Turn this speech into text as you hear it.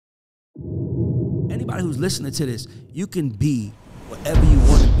anybody who's listening to this, you can be whatever you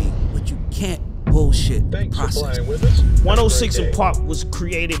want to be, but you can't bullshit the process. 106 in Park was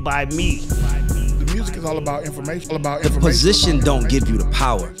created by me. The music is all about information. Position don't give you the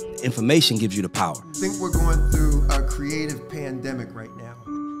power. Information gives you the power. I think we're going through a creative pandemic right now.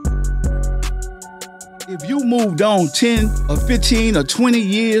 If you moved on 10 or 15 or 20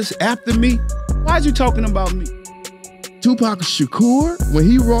 years after me, why is you talking about me? Tupac Shakur, when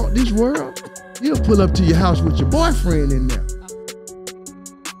he rocked this world, he'll pull up to your house with your boyfriend in there.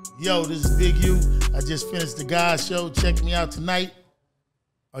 Yo, this is Big U. I just finished the GAUDS Show. Check me out tonight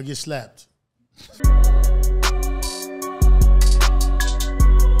or get slapped.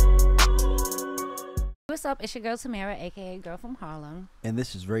 What's up? It's your girl Tamira, aka Girl from Harlem. And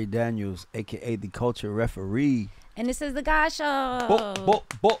this is Ray Daniels, aka the Culture Referee. And this is the GAUDS Show.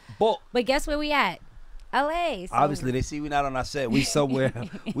 But guess where we at? LA. So. Obviously, they see we not on our set. We somewhere,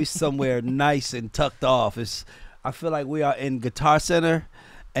 we somewhere nice and tucked off. I feel like we are in Guitar Center,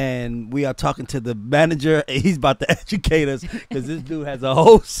 and we are talking to the manager, and he's about to educate us because this dude has a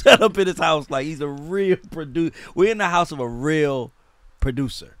whole setup in his house. Like, he's a real producer. We're in the house of a real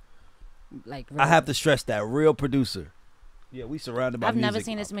producer. Like, I have to stress that, real producer. Yeah, we surrounded by I've music. never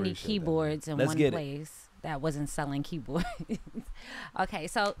seen this many keyboards in one place that wasn't selling keyboards. Okay,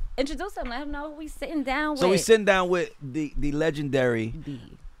 so introduce them. Let them know who we sitting down with. So we sitting down with the legendary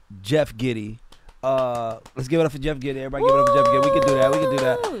Jeff Gitty. Let's give it up for Jeff Gitty. Everybody give it up for Jeff Gitty. We can do that. We can do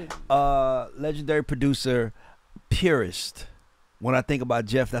that. Legendary producer, purist. When I think about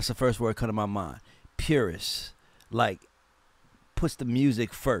Jeff, that's the first word come to my mind. Purist. Like, puts the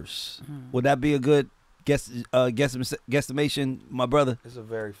music first. Would that be a good guesstimation, my brother? It's a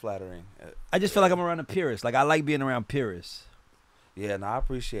very flattering. I just feel like I'm around a purist. Like, I like being around purists. Yeah, no, I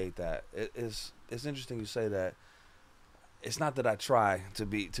appreciate that. It's interesting you say that. It's not that I try to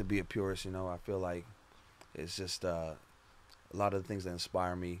be a purist, you know. I feel like it's just a lot of the things that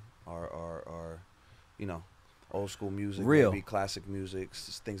inspire me are you know, old school music, maybe classic music,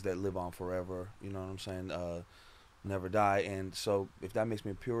 things that live on forever. You know what I'm saying? Never die. And so if that makes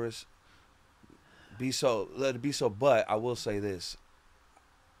me a purist, let it be so. But I will say this: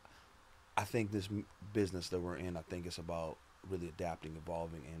 I think this business that we're in, I think it's about really adapting,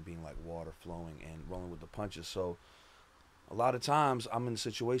 evolving, and being like water flowing and rolling with the punches. So a lot of times I'm in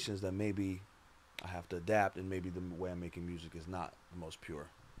situations that maybe I have to adapt, and maybe the way I'm making music is not the most pure.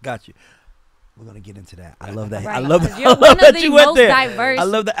 Got you. We're gonna get into that. I love that. Right, I love that. You're one of the most diverse. I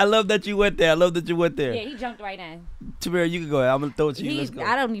love that. I love that you went there. I love that you went there. Yeah, he jumped right in. Tamira, you can go ahead. I'm gonna throw it to you. Let's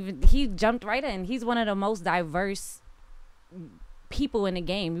go. He jumped right in. He's one of the most diverse people in the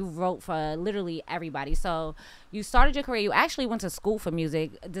game. You wrote for literally everybody. So you started your career. You actually went to school for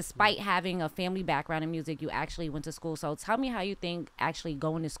music, despite having a family background in music. You actually went to school. So tell me how you think actually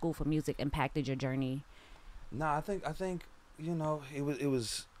going to school for music impacted your journey. Nah, I think you know, it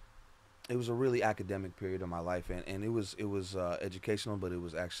was a really academic period of my life, and it was educational, but it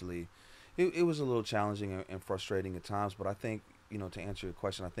was actually it was a little challenging and frustrating at times. But I think, you know, to answer your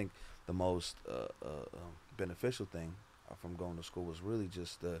question, I think the most beneficial thing from going to school was really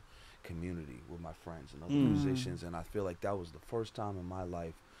just the community with my friends and other musicians, and I feel like that was the first time in my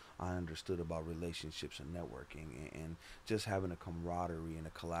life I understood about relationships and networking and just having a camaraderie and a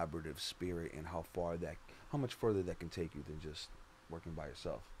collaborative spirit, and how much further that can take you than just working by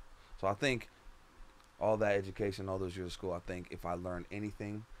yourself. So I think all that education, all those years of school, I think if I learned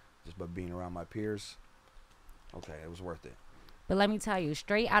anything just by being around my peers, okay, it was worth it. But let me tell you,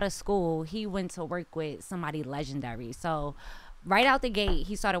 straight out of school, he went to work with somebody legendary. So right out the gate,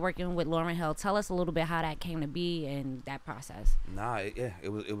 he started working with Lauryn Hill. Tell us a little bit how that came to be and that process. Nah,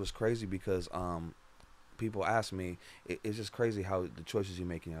 it was crazy because people ask me, it's just crazy how the choices you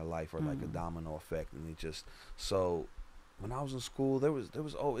make in your life are like a domino effect, and it just so. When I was in school,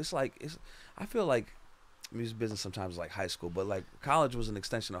 I feel like music business sometimes is like high school, but like college was an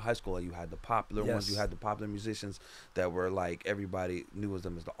extension of high school. Like, you had the popular ones, you had the popular musicians that were like, everybody knew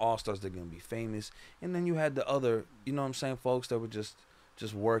them as the all-stars, they're gonna be famous, and then you had the other, you know what I'm saying, folks that were just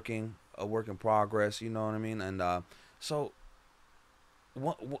working, a work in progress, you know what I mean? And so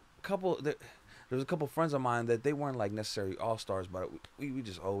there was a couple friends of mine that they weren't like necessarily all-stars, but we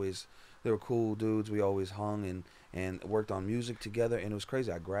just always, they were cool dudes. We always hung and worked on music together, and it was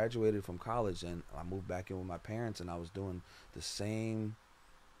crazy. I graduated from college and I moved back in with my parents, and I was doing the same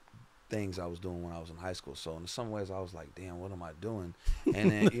things I was doing when I was in high school. So in some ways I was like, damn, what am I doing?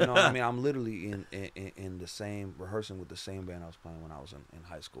 And then, you know what I mean, I'm literally in the same, rehearsing with the same band I was playing when I was in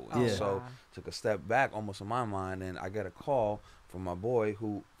high school. And so took a step back almost in my mind, and I got a call from my boy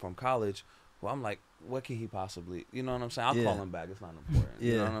from college well, I'm like, what can he possibly, you know what I'm saying? I'll Yeah. call him back. It's not important.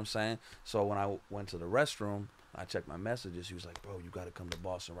 You Yeah. know what I'm saying? So when I went to the restroom, I checked my messages. He was like, bro, you got to come to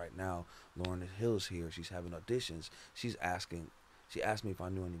Boston right now. Lauryn Hill's here. She's having auditions. She asked me if I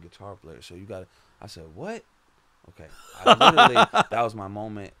knew any guitar players. So you got to, I said, what? Okay. I literally, that was my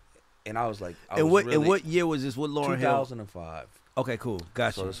moment. And I was like, And what year was this? What Lauryn Hill? 2005. Okay, cool.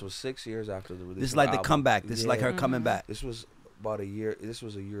 Gotcha. So this was 6 years after the release. This is of like the album. comeback. This is like her coming back. This was about a year. This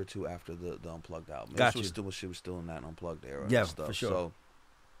was a year or two after the Unplugged album. Gotcha. This was still, she was still in that Unplugged era. Yeah, and stuff. for sure.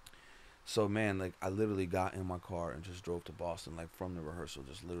 So man, like I literally got in my car and just drove to Boston, like from the rehearsal.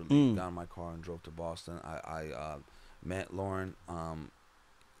 Just literally got in my car and drove to Boston. I met Lauryn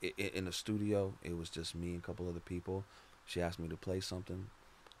in the studio. It was just me and a couple other people. She asked me to play something.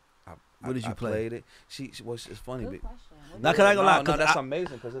 What did you play? Played it. She was. It's funny. Good question. Now, cause I ain't gonna lie, No, that's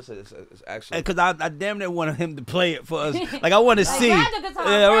amazing because it's actually. Because I damn near wanted him to play it for us. Like I want to see. Grab the guitar,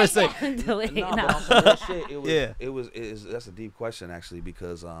 Yeah, I want play to say. it. Do it. No, No. but on some real shit, it was, Yeah. that's a deep question actually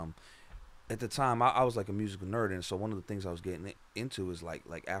because at the time I was like a musical nerd, and so one of the things I was getting into is like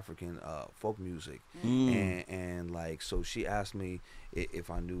African folk music, and like so she asked me if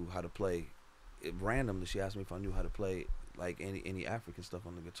I knew how to play. Randomly, she asked me if I knew how to play like any African stuff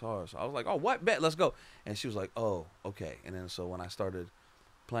on the guitar. So I was like, oh, what? Bet, let's go. And she was like, oh, okay. And then so when I started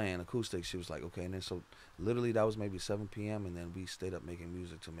playing acoustic, she was like, okay. And then so literally that was maybe 7 p.m. and then we stayed up making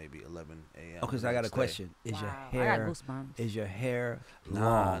music till maybe 11 a.m. Oh, because I got a question. Is Wow. your I got hair? goosebumps. Is your hair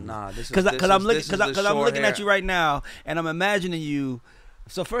Nah, long? nah. Because I'm looking at you right now, and I'm imagining you.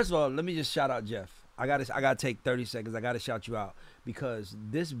 So first of all, let me just shout out Jeff. I gotta take 30 seconds. I gotta shout you out because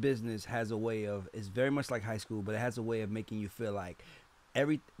this business has a way of. It's very much like high school, but it has a way of making you feel like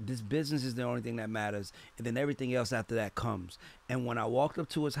this business is the only thing that matters, and then everything else after that comes. And when I walked up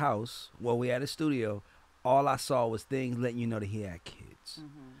to his house, well, we had a studio, all I saw was things letting you know that he had kids.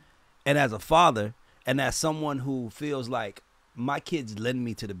 And as a father, and as someone who feels like my kids lend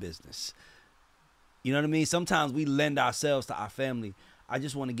me to the business, you know what I mean? Sometimes we lend ourselves to our family. I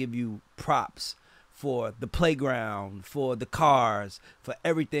just want to give you props for the playground, for the cars, for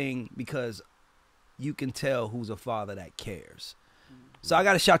everything, because you can tell who's a father that cares. So I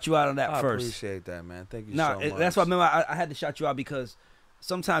got to shout you out on that I first. appreciate that, man. Thank you No, so much. that's why I remember I had to shout you out because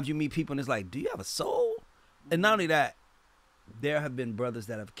sometimes you meet people and it's like, do you have a soul? And not only that, there have been brothers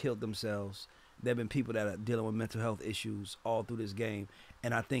that have killed themselves. There have been people that are dealing with mental health issues all through this game.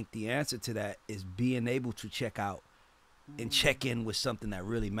 And I think the answer to that is being able to check out and check in with something that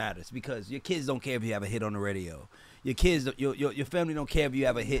really matters, because your kids don't care if you have a hit on the radio. Your kids, your family don't care if you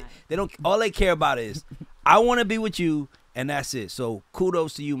have a hit. They don't. All they care about is, I want to be with you, and that's it. So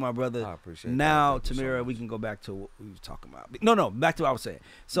kudos to you, my brother. I appreciate now, that. Thank you so Tamira, much. we can go back to what we was talking about. No, back to what I was saying.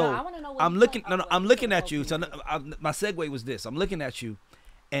 So No, I wanna know what I'm you looking. think of I'm what looking you at you. So think my segue was this. I'm looking at you,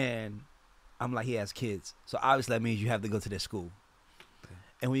 and I'm like, he has kids. So obviously that means you have to go to their school.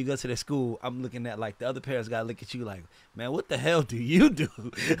 And when you go to their school, I'm looking at like the other parents gotta look at you like, man, what the hell do you do?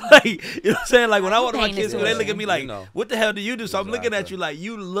 Like, you know what I'm saying? Like when I walk to my kids' school, they look at me like, what the hell do you do? So I'm looking at you like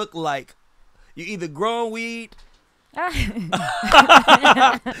you look like you either growing weed. You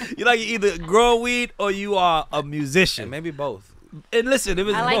like you either growing weed or you are a musician. And maybe both. And listen, if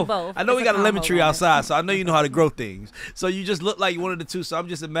it's I like both. I know It's we a got a lemon combo tree moment. outside, so I know you know how to grow things. So you just look like one of the two. So I'm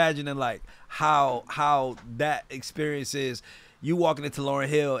just imagining like how that experience is. You walking into Lauryn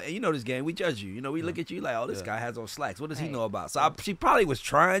Hill, and you know this game, we judge you. You know, we look at you like, oh, this guy has on slacks. What does he know about? So she probably was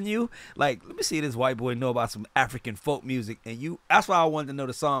trying you. Like, let me see this white boy know about some African folk music. And that's why I wanted to know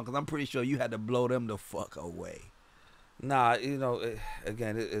the song, because I'm pretty sure you had to blow them the fuck away. Nah, you know,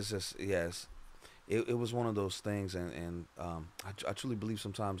 it's just, yes. It was one of those things, and I truly believe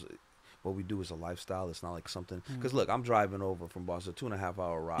sometimes what we do is a lifestyle. It's not like something, because look, I'm driving over from Boston, 2.5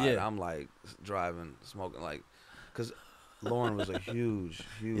 hour ride. Yeah. I'm like driving, smoking, like, because Lauryn was a huge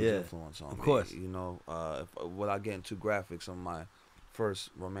influence on me. Of course. You know, without getting too graphic, some of my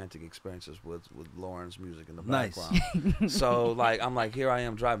first romantic experiences with Lauryn's music in the background. So like I'm like, here I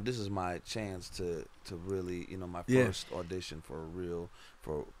am driving. This is my chance to really, you know, my first audition for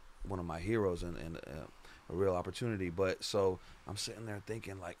one of my heroes and a real opportunity. But so I'm sitting there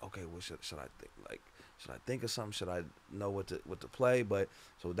thinking like, okay, what should I think? Like, should I think of something? Should I know what to play? But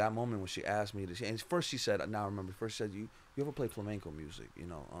so that moment when she asked me to, and first she said, now I remember, first she said, you ever play flamenco music? You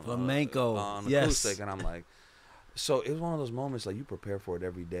know, on acoustic, and I'm like, so it was one of those moments like you prepare for it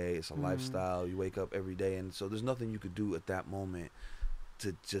every day. It's a lifestyle. You wake up every day, and so there's nothing you could do at that moment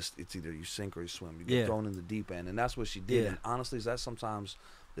to just, it's either you sink or you swim. You get thrown in the deep end, and that's what she did. And honestly, that's sometimes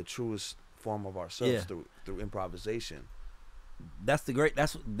the truest form of ourselves through improvisation. That's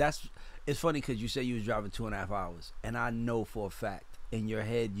it's funny because you say you was driving 2.5 hours, and I know for a fact in your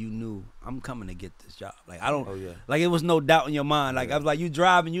head you knew I'm coming to get this job? Like I don't. Oh, yeah. Like it was no doubt in your mind. Like Yeah. I was like you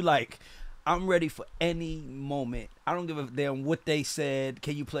driving, you like I'm ready for any moment. I don't give a damn what they said.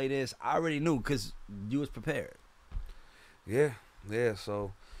 Can you play this? I already knew because you was prepared. Yeah.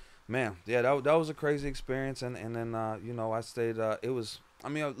 So, man, yeah, that was a crazy experience, and then you know, I stayed. It was. I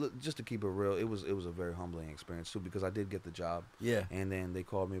mean, just to keep it real, it was a very humbling experience too, because I did get the job. Yeah. And then they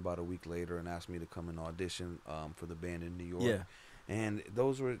called me about a week later and asked me to come and audition for the band in New York. Yeah. And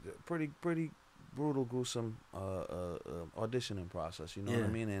those were pretty brutal, gruesome auditioning process. You know what I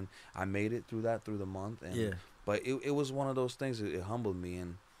mean? And I made it through the month. And, Yeah. But it was one of those things. It humbled me.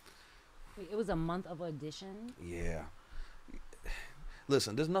 And It was a month of audition. yeah.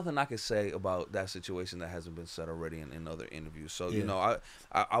 Listen, there's nothing I can say about that situation that hasn't been said already in other interviews. So, you know,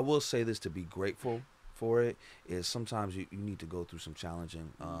 I will say this to be grateful for it, is sometimes you need to go through some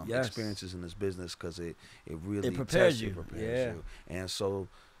challenging experiences in this business, because it really prepares tests you. prepares you. And so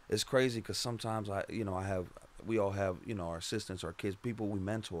it's crazy because sometimes we all have, you know, our assistants, our kids, people we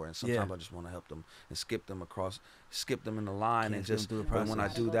mentor, and sometimes I just want to help them and skip them in the line, and just and when I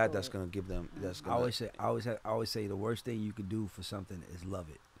do that, that's gonna give them. I always say the worst thing you could do for something is love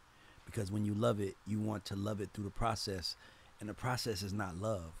it, because when you love it, you want to love it through the process, and the process is not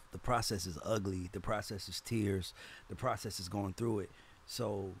love. The process is ugly. The process is tears. The process is going through it.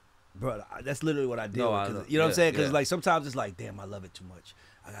 So, bro, that's literally what I did. No, You know what I'm saying? Because like sometimes it's like, damn, I love it too much.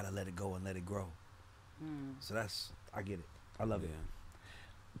 I gotta let it go and let it grow. So I get it. I love it.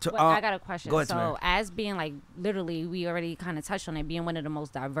 Well, I got a question. Go ahead, so Tamira. as being like literally, we already kind of touched on it, being one of the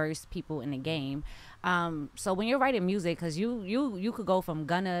most diverse people in the game. So when you're writing music, because you could go from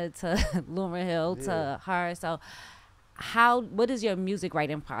Gunna to Lauryn Hill to her. So what is your music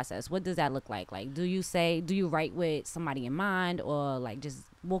writing process? What does that look like? Like, do you write with somebody in mind, or like just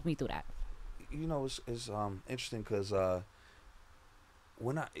walk me through that? You know, it's interesting because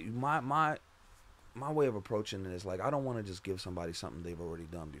when my way of approaching it is like, I don't want to just give somebody something they've already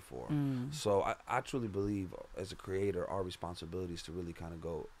done before. So I truly believe as a creator, our responsibility is to really kind of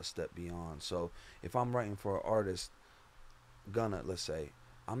go a step beyond. So if I'm writing for an artist, let's say,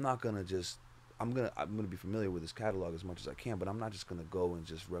 I'm gonna be familiar with his catalog as much as I can, but I'm not just gonna go and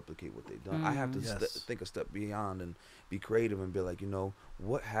just replicate what they've done. I have to think a step beyond and be creative and be like, you know,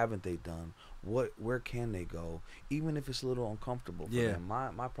 what haven't they done? Where can they go? Even if it's a little uncomfortable for them.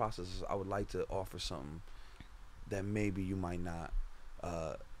 My process is, I would like to offer something that maybe you might not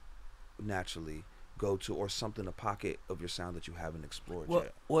naturally go to, or something, a pocket of your sound that you haven't explored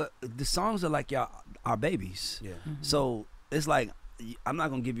yet. Well, the songs are like our babies. Yeah. So it's like, I'm not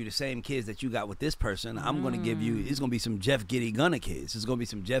gonna give you the same kids that you got with this person. I'm gonna give you. It's gonna be some Jeff Gitty Gunna kids. It's gonna be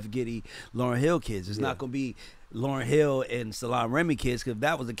some Jeff Gitty Lauryn Hill kids. It's not gonna be Lauryn Hill and Salaam Remi kids. Because if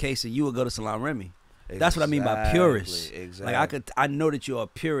that was the case, then you would go to Salaam Remi. That's what I mean by purist. Exactly. Like I know that you're a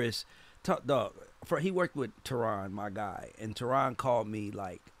purist. Dog, he worked with Tehran, my guy, and Tehran called me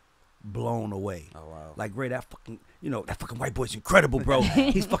like blown away. Oh wow. Like, Ray, that fucking white boy's incredible, bro.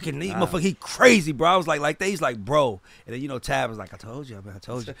 He's fucking he crazy, bro. I was like that. He's like, bro. And then, you know, Tab was like, I told you.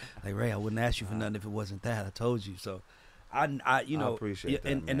 Like, Ray, I wouldn't ask you for nothing if it wasn't that. I told you. So I you know, appreciate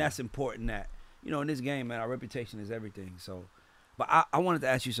that, and that's important, that, you know, in this game, man, our reputation is everything. So, but I wanted to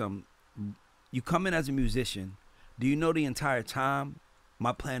ask you something. You come in as a musician. Do you know the entire time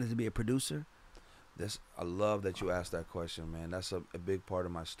my plan is to be a producer? I love that you asked that question, man. That's a big part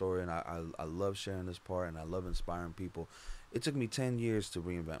of my story, and I love sharing this part, and I love inspiring people. It took me 10 years to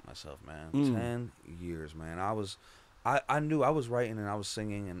reinvent myself, man. 10 years, man. I knew I was writing and I was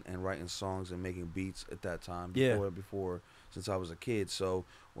singing and writing songs and making beats at that time before since I was a kid. So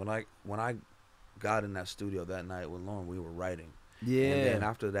when I got in that studio that night with Lauryn, we were writing. Yeah. And then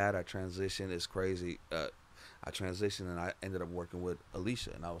after that, I transitioned. It's crazy. I transitioned and I ended up working with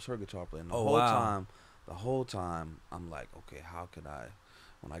Alicia, and I was her guitar player. And the whole time, I'm like, okay, how could I?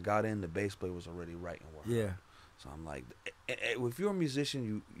 When I got in, the bass player was already writing work. Yeah. So I'm like, if you're a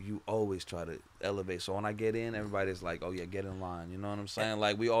musician, you always try to elevate. So when I get in, everybody's like, oh yeah, get in line. You know what I'm saying?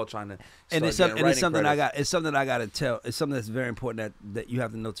 Like, we all trying to. It's something I got to tell. It's something that's very important that you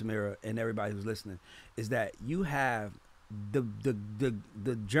have to know, Tamira, and everybody who's listening, is that you have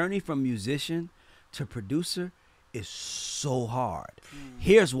the journey from musician to producer is so hard.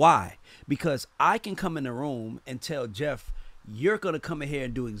 Here's why. Because I can come in the room and tell Jeff, you're going to come in here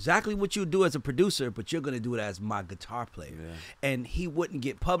and do exactly what you do as a producer, but you're going to do it as my guitar player. Yeah. And he wouldn't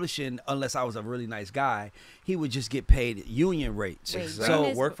get publishing unless I was a really nice guy. He would just get paid union rates.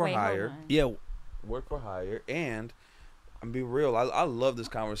 Exactly. So work for hire. Yeah. Work for hire. And I'm being real. I love this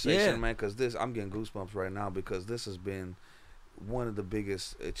conversation, man, because I'm getting goosebumps right now, because this has been one of the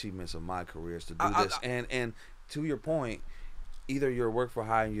biggest achievements of my career, is to do this. And to your point, either you're work for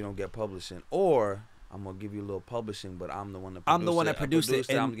hire and you don't get publishing, or I'm gonna give you a little publishing, but I'm the one that I'm the one that produced it.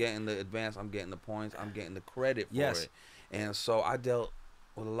 And I'm getting the advance. I'm getting the points. I'm getting the credit for Yes. it. And so I dealt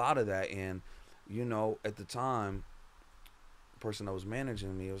with a lot of that. And you know, at the time, the person that was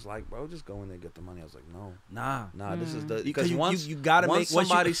managing me was like, "Bro, just go in there and get the money." I was like, "No, Nah. this is the Because once you gotta once make once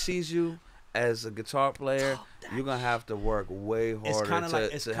somebody you, sees you as a guitar player, you're gonna have to work way harder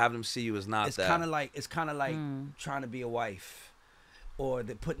to have them see you as not it's that." kind of like trying to be a wife. Or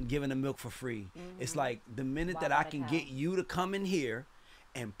giving the milk for free. It's like the minute that I can get you to come in here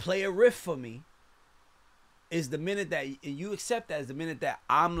and play a riff for me is the minute that and you accept that is the minute that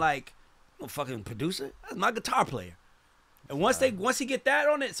I'm like, I'm a fucking producer. That's my guitar player. And once he get that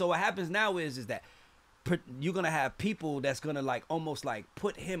on it, so what happens now is that you're gonna have people that's gonna like almost like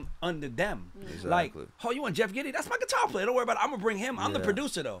put him under them. Exactly. Like, oh, you want Jeff Gitty? That's my guitar player. Don't worry about it. I'm gonna bring him. I'm the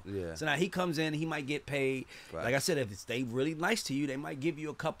producer though. Yeah. So now he comes in, he might get paid. Right. Like I said, if they really nice to you, they might give you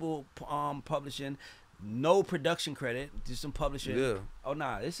a couple publishing, no production credit, just some publishing. Yeah. Oh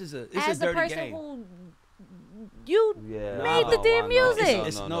nah, this is a As the dirty person game. who you Yeah, made I the know, damn I know.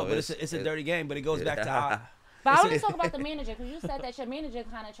 music. No, It's a dirty game, but it goes back to our. But I want to talk about the manager, because you said that your manager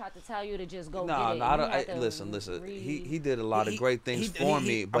kind of tried to tell you to just go get it. No, listen. He did a lot of great things for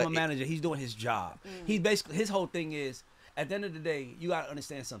me. But I'm a manager. He's doing his job. He basically, his whole thing is, at the end of the day, you gotta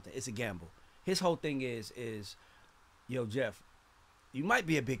understand something. It's a gamble. His whole thing is, yo, Jeff, you might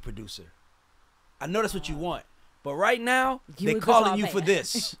be a big producer. I know that's what you want. But right now, they're calling you for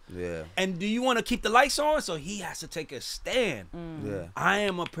this. Yeah. And do you want to keep the lights on? So he has to take a stand. Yeah. I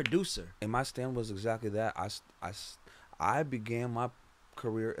am a producer. And my stand was exactly that. I began my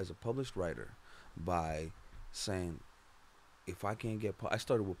career as a published writer by saying, if I can't get, I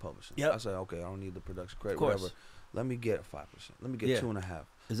started with publishing. Yep. I said, okay, I don't need the production credit, Of course. whatever. Let me get 5%. Let me get Yeah. 2.5.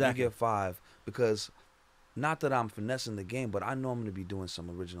 Exactly. Let me get 5, because not that I'm finessing the game, but I know I'm going to be doing some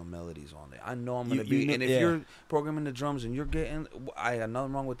original melodies on it. I know I'm going to be, and if you're programming the drums and you're getting, I got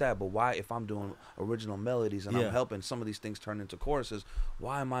nothing wrong with that, but why, if I'm doing original melodies and I'm helping some of these things turn into choruses,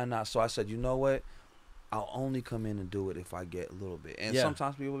 why am I not? So I said, you know what? I'll only come in and do it if I get a little bit. And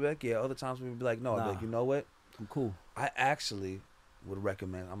sometimes people will be like, yeah, other times people will be like, no. I'll be like, you know what? I'm cool. I actually would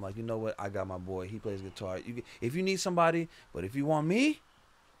recommend, I'm like, you know what? I got my boy. He plays guitar. If you need somebody, but if you want me,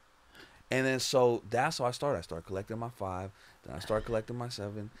 and then so that's how I started. I started collecting my 5, then I started collecting my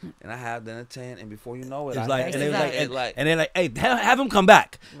 7, and I had then a 10, and before you know it, And I they're like, hey, have him come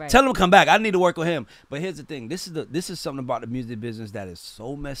back. Right. Tell him to come back. I need to work with him. But here's the thing. This is something about the music business that is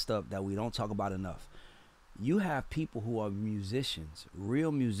so messed up that we don't talk about enough. You have people who are musicians,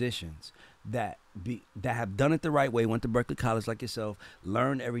 real musicians, that have done it the right way, went to Berklee College like yourself,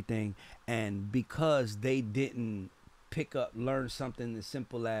 learned everything, and because they didn't learn something as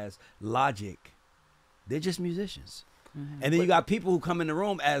simple as logic, they're just musicians. And then you got people who come in the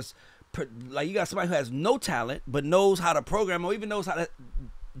room as like, you got somebody who has no talent but knows how to program, or even knows how to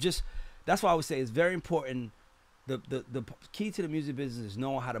just, that's why I would say it's very important. The key to the music business is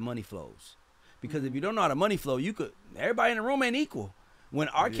knowing how the money flows, because if you don't know how the money flow, everybody in the room ain't equal. When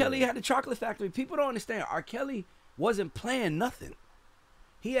R. Kelly had the Chocolate Factory, people don't understand, R. Kelly wasn't playing nothing.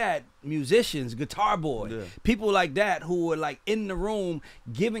 He had musicians, guitar boy, people like that who were like in the room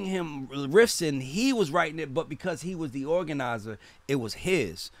giving him riffs, and he was writing it, but because he was the organizer, it was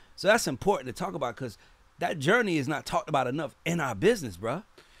his. So that's important to talk about, because that journey is not talked about enough in our business, bro.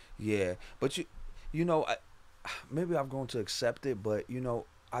 Yeah, but you know, maybe I've grown to accept it, but you know,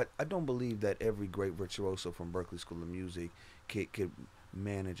 I don't believe that every great virtuoso from Berklee School of Music could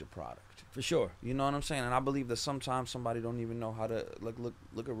manage a product. For sure. You know what I'm saying? And I believe that sometimes somebody don't even know how to,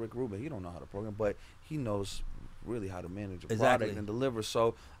 look at Rick Rubin. He don't know how to program, but he knows really how to manage a product and deliver.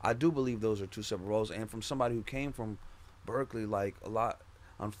 So I do believe those are two separate roles. And from somebody who came from Berklee, like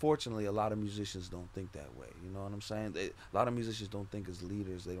unfortunately, a lot of musicians don't think that way. You know what I'm saying? A lot of musicians don't think as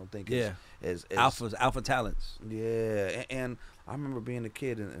leaders. They don't think as alpha talents. Yeah. And I remember being a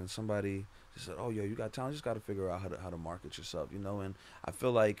kid and somebody just said, oh, yo, you got talent. You just got to figure out how to market yourself, you know? And I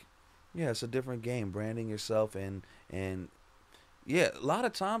feel like, yeah, it's a different game, branding yourself, and yeah, a lot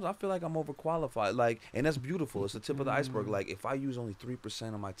of times I feel like I'm overqualified, like, and that's beautiful. It's the tip of the iceberg. Like, if I use only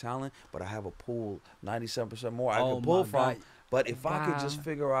 3% of my talent, but I have a pool 97% more I can pull from. But if I could just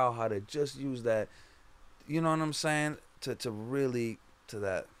figure out how to just use that, you know what I'm saying, to really, to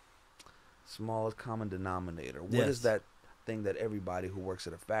that smallest common denominator. What is that thing that everybody who works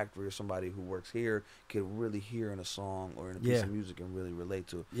at a factory or somebody who works here can really hear in a song or in a piece of music and really relate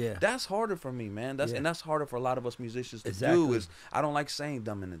to? Yeah, that's harder for me, man. And that's harder for a lot of us musicians to do. Is I don't like saying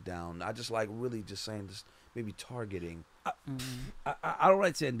dumbing it down. I just like really just saying this, maybe targeting. I don't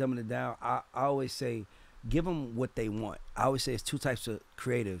like saying dumbing it down. I always say give them what they want. I always say it's two types of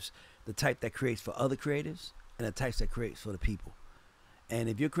creatives: the type that creates for other creatives, and the types that creates for the people. And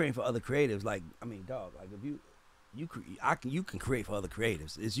if you're creating for other creatives, like I mean, dog, like if you can create for other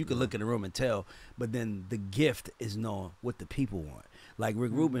creatives. Is you can look in the room and tell, but then the gift is knowing what the people want. Like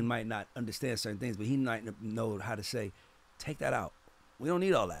Rick Rubin might not understand certain things, but he might know how to say, take that out. We don't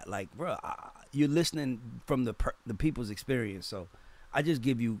need all that. Like, bro, you're listening from the people's experience. So I just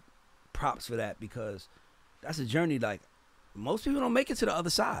give you props for that, because that's a journey. Like, most people don't make it to the other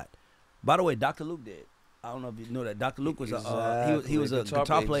side. By the way, Dr. Luke did. I don't know if you know that. Dr. Luke was he was a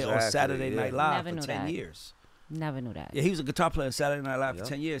guitar player on Saturday Night Live for 10 years. Never knew that. Yeah, he was a guitar player on Saturday Night Live for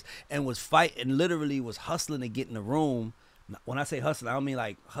 10 years and was fighting, literally was hustling to get in the room. When I say hustling, I don't mean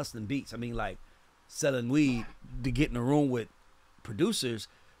like hustling beats. I mean like selling weed to get in the room with producers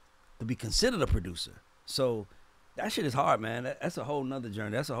to be considered a producer. So that shit is hard, man. That's a whole nother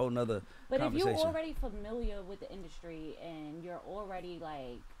journey. That's a whole nother conversation. If you're already familiar with the industry and you're already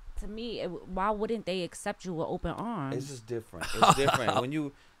like, to me, why wouldn't they accept you with open arms? It's just different. It's different. When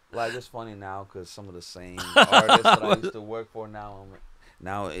you, like, it's funny now because some of the same artists that I used to work for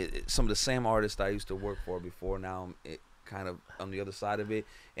some of the same artists I used to work for before, now it kind of on the other side of it.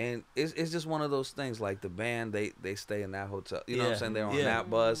 And it's just one of those things, like the band, they stay in that hotel. You know what I'm saying? They're on that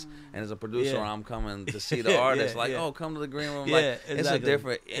bus, and as a producer, I'm coming to see the artist. Oh, come to the green room. Like, exactly. It's a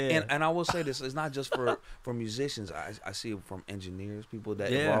different. And I will say this, it's not just for musicians. I see it from engineers, people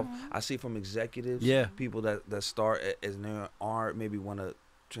that evolve. I see it from executives, people that start as near art, maybe want to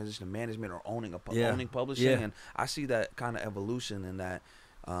transition to management or owning publishing, and I see that kind of evolution in that.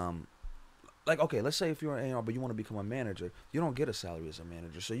 Like, okay, let's say if you're an A&R but you want to become a manager, you don't get a salary as a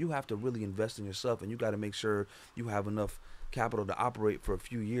manager, so you have to really invest in yourself, and you got to make sure you have enough capital to operate for a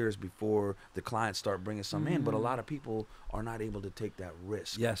few years before the clients start bringing some in. But a lot of people are not able to take that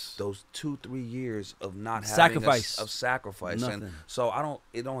risk. Yes, those 2-3 years of not sacrifice. having sacrifice. Nothing. And so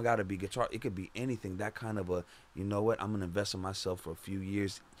it don't got to be guitar. It could be anything. That kind of a, you know what, I'm gonna invest in myself for a few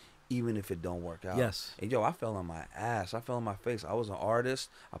years, even if it don't work out. Yes. And I fell on my ass. I fell on my face. I was an artist.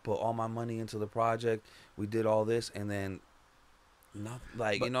 I put all my money into the project. We did all this, and then nothing.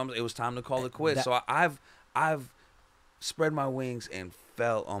 Like, it was time to call it quits. So I've spread my wings and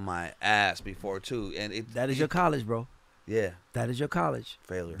fell on my ass before too. And that is your college, bro. Yeah. That is your college.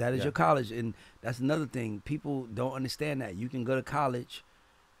 Failure. That is your college. And that's another thing. People don't understand that. You can go to college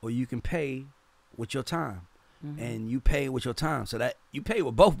or you can pay with your time. And you pay with your time. So that you pay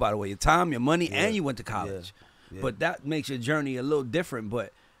with both, by the way, your time, your money, and you went to college. But that makes your journey a little different.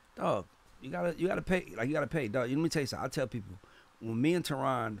 But dog, you gotta pay. Like, you gotta pay. Dog, let me tell you something. I tell people, when me and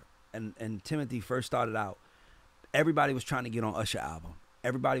Tehran and Timothy first started out, everybody was trying to get on Usher album.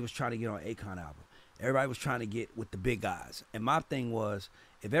 Everybody was trying to get on Akon album. Everybody was trying to get with the big guys. And my thing was,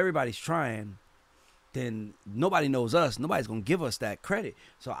 if everybody's trying, then nobody knows us. Nobody's gonna give us that credit.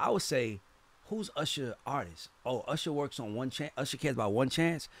 So I would say, who's Usher artist? Oh, Usher works on one chance. Usher cares about one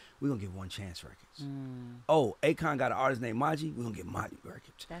chance. We're going to get One Chance records. Oh, Akon got an artist named Maji. We're going to get Maji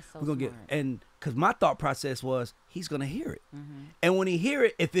records. That's so we're gonna smart. And because my thought process was, he's going to hear it. And when he hear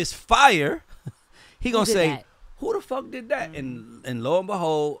it, if it's fire, he going to say, that? Who the fuck did that? And lo and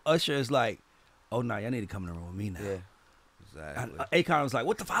behold, Usher is like, oh, nah, y'all need to come in the room with me now. Yeah, exactly. Akon was like,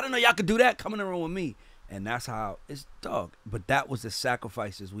 what the fuck? I didn't know y'all could do that. Come in the room with me. And that's how it's dog. But that was the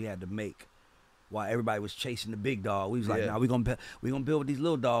sacrifices we had to make. While everybody was chasing the big dog, we was like, nah, we gonna build with these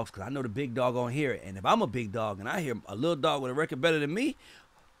little dogs, because I know the big dog gonna hear it. And if I'm a big dog and I hear a little dog with a record better than me,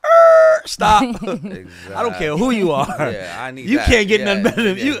 stop. Exactly. I don't care who you are. I need you that. Can't get nothing better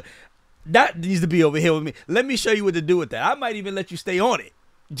than you. That needs to be over here with me. Let me show you what to do with that. I might even let you stay on it,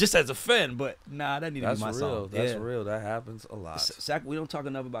 just as a fan. But nah, that needs to be my song. That's real. That happens a lot. We don't talk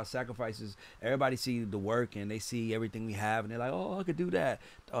enough about sacrifices. Everybody see the work and they see everything we have, and they're like, oh, I could do that.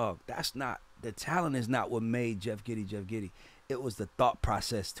 That's not. The talent is not what made Jeff Gitty. It was the thought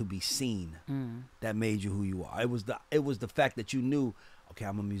process to be seen that made you who you are. It was the fact that you knew, okay,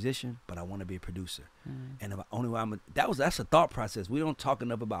 I'm a musician, but I want to be a producer. And if that's a thought process. We don't talk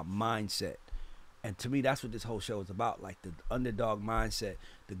enough about mindset. And to me, that's what this whole show is about. Like the underdog mindset,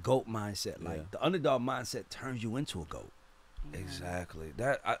 the GOAT mindset. Like the underdog mindset turns you into a GOAT. Exactly.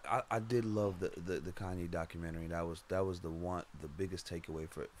 That I did love the Kanye documentary. That was the biggest takeaway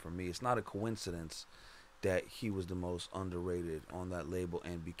for me. It's not a coincidence that he was the most underrated on that label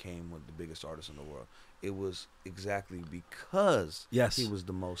and became one of the biggest artists in the world. It was exactly because he was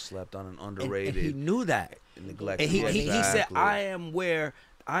the most slept on and underrated. And he knew that. And neglected. And he said, I am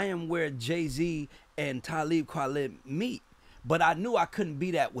where Jay-Z and Talib Kweli meet. But I knew I couldn't be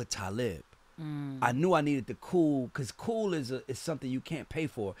that with Talib. I knew I needed the cool, because cool is something you can't pay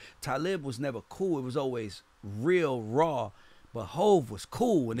for. Talib was never cool. It was always real, raw. But Hove was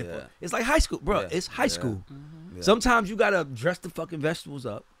cool. And it's like high school, bro. It's high school. Yeah. Sometimes you got to dress the fucking vegetables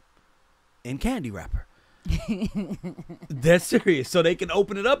up in candy wrapper. That's serious. So they can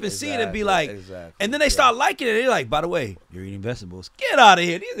open it up and see it and be like, and then they start liking it. They're like, by the way, you're eating vegetables. Get out of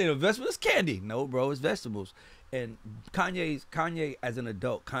here. These ain't vegetables. It's candy. No, bro, it's vegetables. And Kanye as an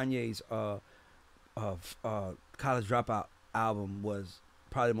adult, Kanye's College Dropout album was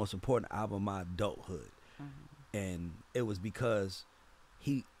probably the most important album of my adulthood. And it was because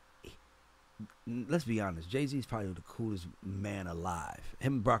let's be honest, Jay-Z's probably the coolest man alive.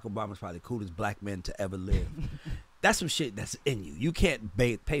 Him and Barack Obama's probably the coolest black men to ever live. That's some shit that's in you. You can't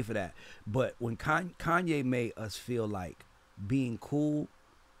pay for that. But when Kanye made us feel like being cool,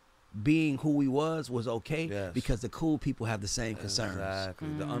 being who we was okay, because the cool people have the same concerns. Exactly.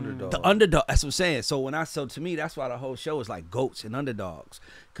 The underdog. The underdog. That's what I'm saying. So to me, that's why the whole show is like goats and underdogs.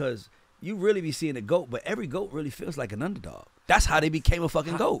 Because you really be seeing a goat, but every goat really feels like an underdog. That's how they became a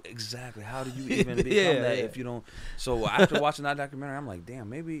fucking goat. Exactly. How do you even become that if you don't? So after watching that documentary, I'm like, damn,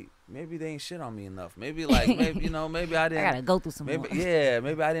 maybe they ain't shit on me enough. Maybe maybe I didn't. I gotta go through some more. Yeah,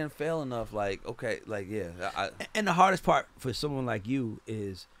 maybe I didn't fail enough. Like, okay, and the hardest part for someone like you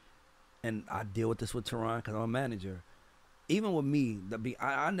is, and I deal with this with Tehran because I'm a manager. Even with me,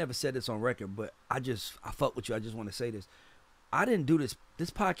 I never said this on record, but I fuck with you. I just want to say this. I didn't do this. This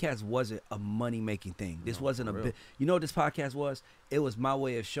podcast wasn't a money-making thing. This wasn't a bit. You know what this podcast was? It was my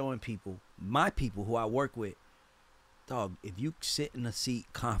way of showing people, my people who I work with, dog, if you sit in a seat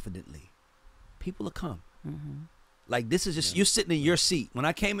confidently, people will come. Like, this is just, you sitting in your seat. When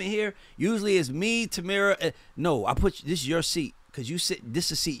I came in here, usually it's me, Tamira. No, this is your seat because this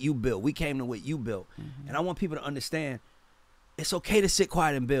is a seat you built. We came to what you built. And I want people to understand, it's okay to sit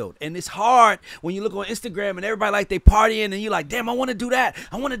quiet and build. And it's hard when you look on Instagram and everybody like they partying and you're like, damn, I want to do that.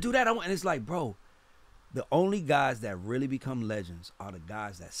 I want to do that. And it's like, bro, the only guys that really become legends are the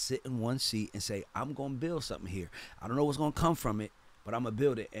guys that sit in one seat and say, I'm going to build something here. I don't know what's going to come from it, but I'm going to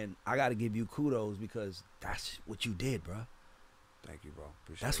build it. And I got to give you kudos because that's what you did, bro. Thank you, bro.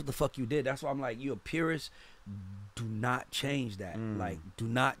 Appreciate That's what the fuck you did. That's why I'm like, you're a purist. Do not change that. Like, do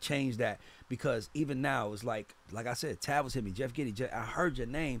not change that. Because even now, it's like I said, Tab was hitting me, Jeff Gitty. I heard your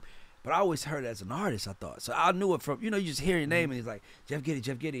name, but I always heard it as an artist, I thought. So I knew it from, you just hear your name, and he's like, Jeff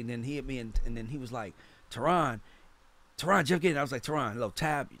Gitty. And then he hit me, and then he was like, Tehran, Jeff Gitty. And I was like, Tehran, look,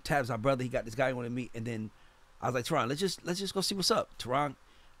 Tab's our brother. He got this guy he wanted to meet. And then I was like, Tehran, let's just go see what's up. Tehran,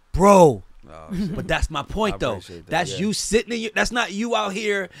 bro. But that's my point, though. That's you sitting in that's not you out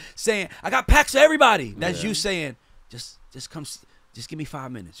here saying, I got packs for everybody. That's you saying, just come, just give me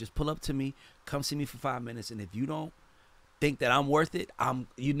 5 minutes. Just pull up to me, come see me for 5 minutes. And if you don't think that I'm worth it,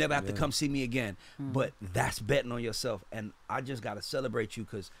 you never have to come see me again. But that's betting on yourself. And I just got to celebrate you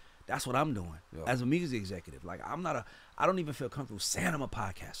because that's what I'm doing as a music executive. Like, I don't even feel comfortable saying I'm a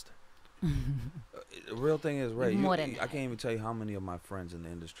podcaster. The real thing is, Ray, I can't even tell you how many of my friends in the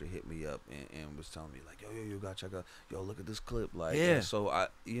industry hit me up and was telling me like, yo, you gotta check out, look at this clip, like, and so I,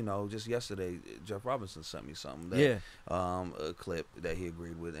 just yesterday, Jeff Robinson sent me something that, a clip that he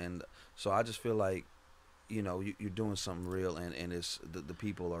agreed with, and so I just feel like, you're doing something real, and it's the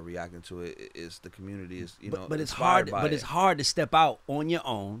people are reacting to it. It's the community is, but it's hard, it's hard to step out on your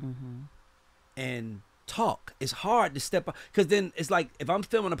own, and talk. It's hard to step up because then it's like if I'm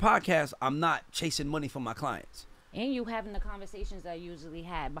filming a podcast, I'm not chasing money from my clients. And you having the conversations that I usually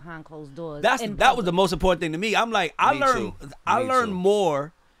had behind closed doors. That was the most important thing to me. I'm like, I learned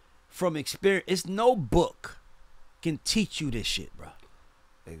more from experience. It's no book can teach you this shit, bro.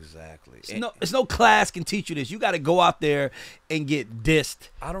 Exactly. It's no class can teach you this. You got to go out there and get dissed.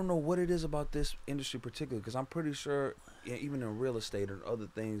 I don't know what it is about this industry particularly because I'm pretty sure even in real estate and other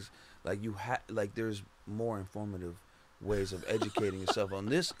things, like there's more informative ways of educating yourself on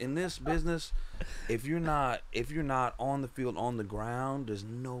this. In this business, if you're not on the field, on the ground, there's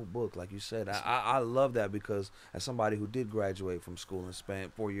no book, like you said. I love that because as somebody who did graduate from school and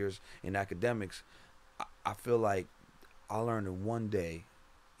spent 4 years in academics, I feel like I learned in one day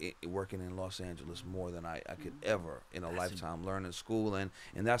working in Los Angeles more than I could ever in a lifetime learn in school, and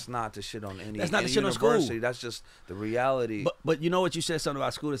that's not to shit on any. That's not to shit on university. school. That's just the reality. But you know what, you said something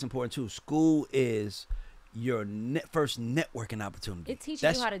about school that's important too. School is your first networking opportunity. It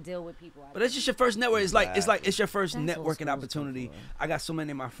teaches you how to deal with people. But it's just your first network. It's like it's your first That's networking opportunity. I got so many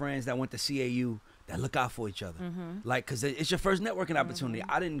of my friends that went to CAU that look out for each other. Like, because it's your first networking opportunity.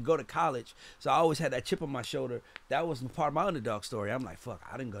 I didn't go to college, so I always had that chip on my shoulder. That was part of my underdog story. I'm like, fuck,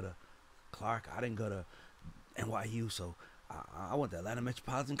 I didn't go to Clark. I didn't go to NYU, so I went to Atlanta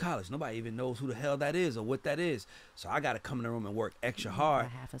Metropolitan College. Nobody even knows who the hell that is or what that is. So I got to come in the room and work extra hard.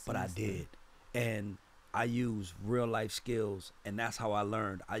 But I did. And I use real life skills, and that's how I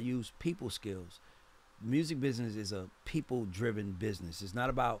learned. I use people skills. Music business is a people-driven business. It's not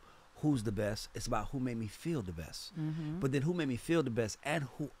about who's the best. It's about who made me feel the best. But then who made me feel the best and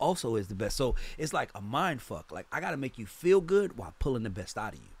who also is the best. So it's like a mind fuck. Like, I got to make you feel good while pulling the best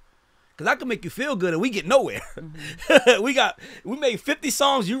out of you. Because I can make you feel good and we get nowhere. We made 50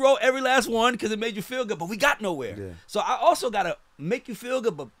 songs. You wrote every last one because it made you feel good, but we got nowhere. Yeah. So I also got to make you feel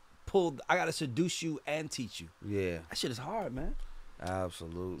good, but I got to seduce you and teach you. Yeah. That shit is hard, man.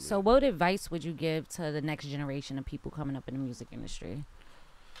 Absolutely. So what advice would you give to the next generation of people coming up in the music industry?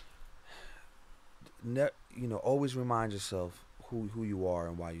 Always remind yourself who you are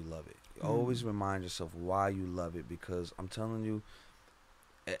and why you love it. Always remind yourself why you love it, because I'm telling you,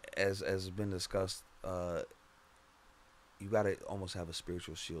 as has been discussed, you gotta almost have a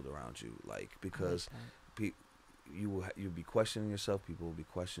spiritual shield around you, like, because you'll be questioning yourself, people will be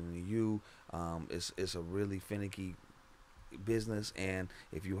questioning you. It's a really finicky business, and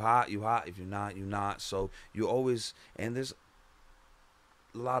if you hot, you hot. If you're not, you're not. So you always, and there's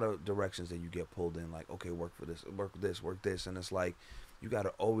a lot of directions that you get pulled in, like, okay, work for this, work this, work this, and it's like you gotta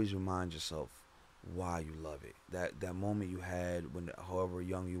always remind yourself why you love it. That moment you had when, however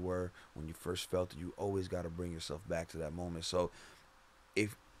young you were, when you first felt it, you always got to bring yourself back to that moment. So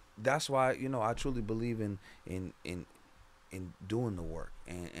if that's why, I truly believe in doing the work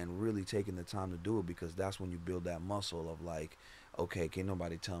and really taking the time to do it, because that's when you build that muscle of like, okay, can't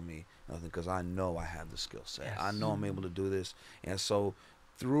nobody tell me nothing, because I know I have the skill set. Yes. I know I'm able to do this. And so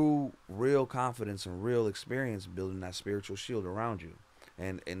through real confidence and real experience, building that spiritual shield around you,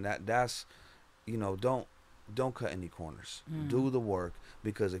 and that's don't cut any corners. Do the work,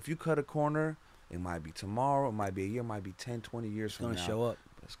 because if you cut a corner, it might be tomorrow, it might be a year, it might be 10, 20 years from now. It's going to show up.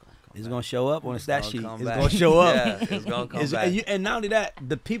 It's going to show up on the stat sheet. It's going to show up. Yeah, it's going to come back. And not only that,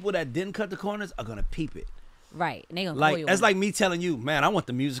 the people that didn't cut the corners are going to peep it. Right. And they gonna like, that's like me telling you, man, I went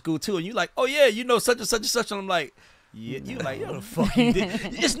to music school too. And you like, oh yeah, such and such and such. And I'm like, yeah, you like, yo, the fuck you did.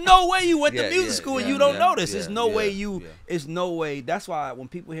 There's no way you went to music school and you don't know this. There's no way it's no way. That's why when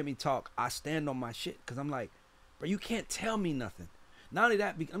people hear me talk, I stand on my shit, because I'm like, bro, you can't tell me nothing. Not only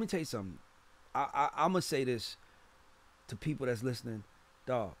that, let me tell you something. I'm going to say this to people that's listening.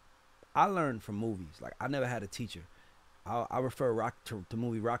 Dog, I learned from movies. Like, I never had a teacher. I refer to the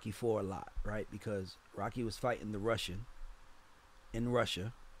movie Rocky IV a lot, right? Because Rocky was fighting the Russian in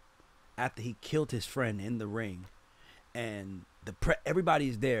Russia after he killed his friend in the ring. And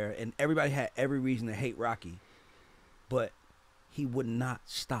everybody's there, and everybody had every reason to hate Rocky, but he would not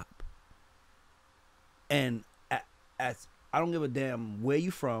stop. And as I don't give a damn where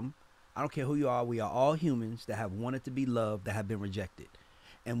you from, I don't care who you are. We are all humans that have wanted to be loved, that have been rejected.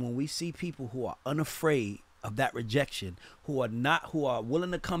 And when we see people who are unafraid of that rejection, who are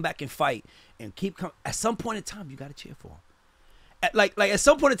willing to come back and fight and at some point in time, you got to cheer for them. Like at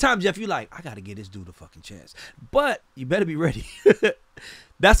some point in time, Jeff, you like, I gotta get this dude a fucking chance, but you better be ready.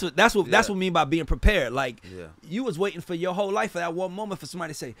 That's what I mean by being prepared. Like, you was waiting for your whole life for that one moment for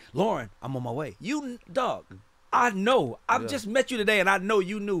somebody to say, Lauryn, I'm on my way. You dog, I know. I've just met you today, and I know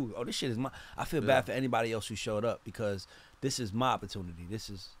you knew. Oh, this shit is my. I feel bad for anybody else who showed up, because this is my opportunity.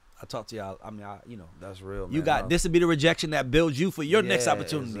 I talk to y'all. I mean, that's real. Man. You got this would be the rejection that builds you for your next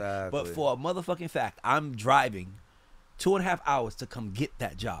opportunity. Exactly. But for a motherfucking fact, I'm driving 2.5 hours to come get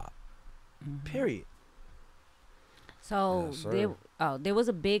that job. Period. So there was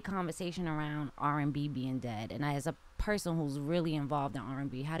a big conversation around R&B being dead, and as a person who's really involved in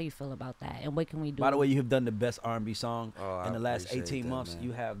R&B, how do you feel about that, and what can we do? By the way, you have done the best R&B song in the last 18 months. Man.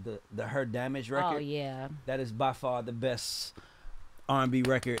 You have the Her Damage record. Oh yeah, that is by far the best R&B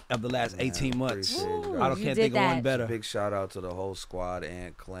record of the last 18 months. I can't think of one better. Big shout out to the whole squad: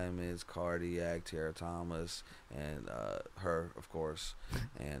 Ant Clemens, Cardiac, Tara Thomas, and her, of course.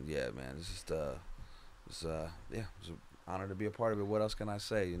 And yeah, man, it's just it's an honor to be a part of it. What else can I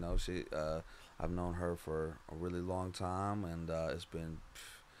say? I've known her for a really long time, and it's been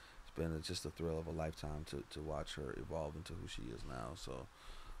just a thrill of a lifetime to watch her evolve into who she is now. So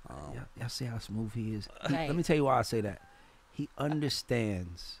y'all see how smooth he is. Right. Let me tell you why I say that. He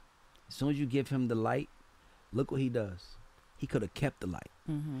understands. As soon as you give him the light, look what he does. He could have kept the light.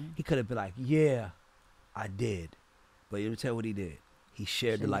 He could have been like, yeah, I did. But let me tell you what he did. He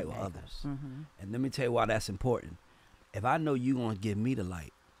shared the light with others. And let me tell you why that's important. If I know you going to give me the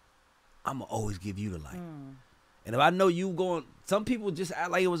light, I'm going to always give you the light. And if I know you going, some people just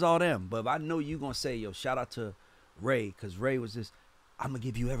act like it was all them. But if I know you going to say, yo, shout out to Ray, because Ray was just, I'm gonna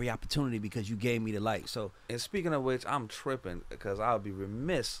give you every opportunity because you gave me the light. So, and speaking of which, I'm tripping because I would be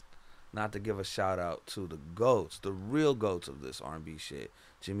remiss not to give a shout out to the GOATs, the real GOATs of this R&B shit,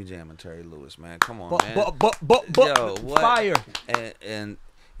 Jimmy Jam and Terry Lewis, man. Come on, man. Yo, what? Fire. And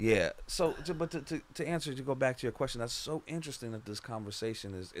yeah. So, to answer, to go back to your question, that's so interesting that this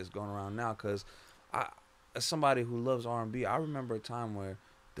conversation is going around now because as somebody who loves R&B, I remember a time where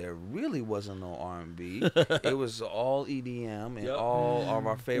there really wasn't no R&B. It was all EDM, and all of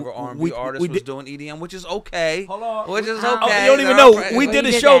our favorite R&B artists was doing EDM, which is okay. Hold on. Which is Oh, okay. you don't even know. We did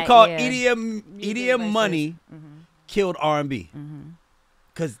a show that, called yeah. EDM Money Killed R&B.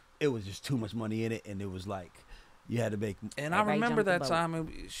 Because it was just too much money in it, and it was like, you had to make. And I remember that time, and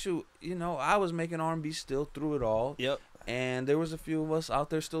shoot, you know, I was making R&B still through it all. Yep. And there was a few of us out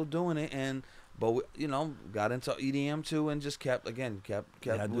there still doing it, but we, you know, got into EDM too, and just kept with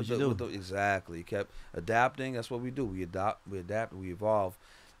the exactly, kept adapting. That's what we do. We adapt, we evolve.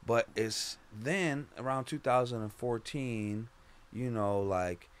 But it's then around 2014, you know,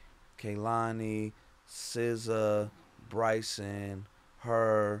 like Kehlani, SZA, Bryson,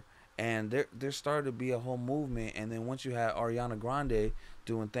 her, and there started to be a whole movement. And then once you had Ariana Grande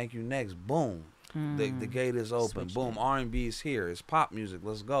doing "Thank You Next," boom. The gate is open. Boom, R&B is here. It's pop music.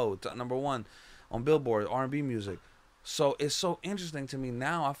 Let's go. It's number one on Billboard, R&B music. So it's so interesting to me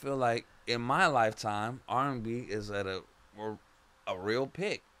now. I feel like in my lifetime, R&B is at a real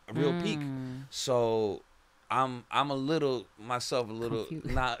peak, So I'm a little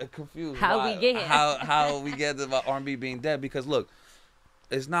confused. Not confused. How we get here? How we get to R&B being dead? Because look,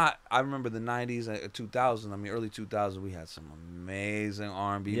 it's not. I remember the 90s and 2000. I mean, early 2000s, we had some amazing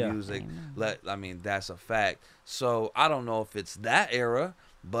R&B music. I mean, that's a fact. So I don't know if it's that era,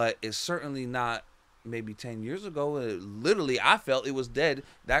 but it's certainly not. Maybe 10 years ago, literally, I felt it was dead.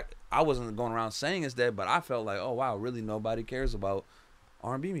 That I wasn't going around saying it's dead, but I felt like, oh wow, really nobody cares about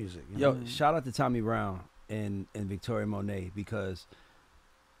R&B music. You know? Yo, shout out to Tommy Brown and Victoria Monet, because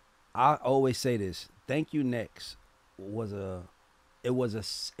I always say this. Thank You Next was a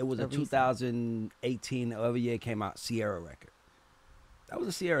 2018, however year it came out, Sierra record. That was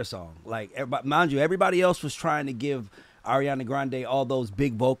a Sierra song. Like, mind you, everybody else was trying to give Ariana Grande all those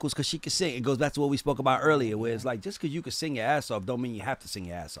big vocals because she could sing. It goes back to what we spoke about earlier, where it's like, just because you can sing your ass off don't mean you have to sing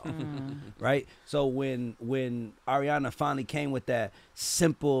your ass off, right? So when Ariana finally came with that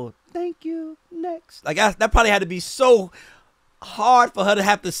simple "Thank You Next," like that probably had to be so hard for her to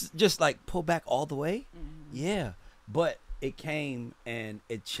have to just like pull back all the way. Yeah, but it came and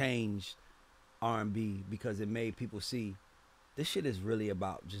it changed R&B because it made people see this shit is really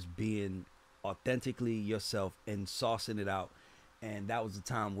about just being authentically yourself and saucing it out. And that was the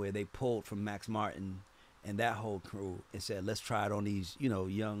time where they pulled from Max Martin and that whole crew and said, let's try it on these, you know,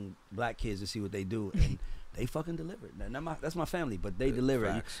 young black kids and see what they do. And they fucking delivered. That's my family, but they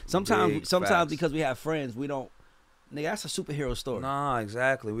delivered. Sometimes because we have friends, we don't. Nigga, that's a superhero story. Nah,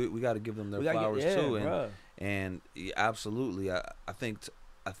 exactly. We got to give them their flowers too. And absolutely, I think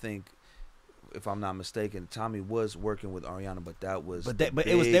if I'm not mistaken, Tommy was working with Ariana, but that was it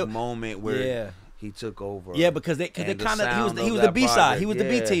was the moment where he took over. Yeah, because they kind of he was the B side. He was the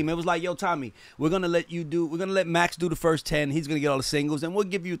B team. It was like, yo, Tommy, we're gonna let Max do the first 10. He's gonna get all the singles, and we'll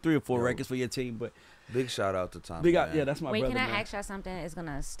give you 3 or 4 records for your team. But big shout out to Tommy. That's my brother. Wait, can I man. ask y'all something? It's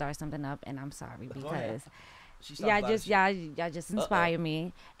gonna start something up, and I'm sorry because y'all just inspire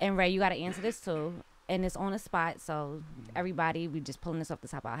me. And Ray, you gotta answer this too, and it's on the spot. So everybody, we just pulling this off the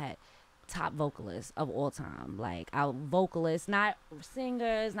top of our head. Top vocalists of all time, like our vocalists, not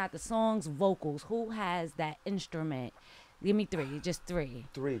singers, not the songs, vocals. Who has that instrument? Give me 3, just 3.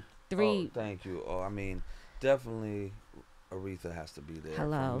 3. Oh, thank you. Oh, I mean, definitely Aretha has to be there.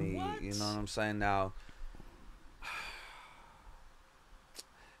 Hello. For me. What? You know what I'm saying? Now,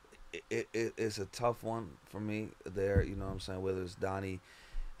 it's a tough one for me there. You know what I'm saying? Whether it's Donny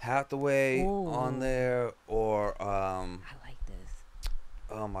Hathaway on there or I like this.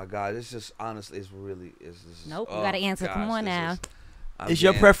 Oh my God! It's just honestly, it's nope. You gotta answer. Come on now. It's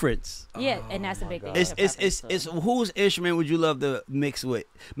your preference. Yeah, and that's a big thing. It's whose instrument would you love to mix with?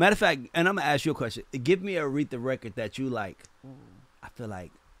 Matter of fact, and I'm gonna ask you a question. Give me a Aretha record that you like. I feel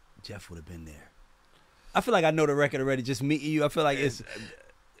like Jeff would have been there. I feel like I know the record already. Just meeting you, I feel like it's.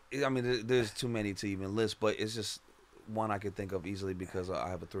 I mean, there's too many to even list, but it's just one I could think of easily because I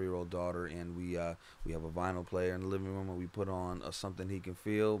have a 3-year-old daughter, and we have a vinyl player in the living room, and we put on Something He Can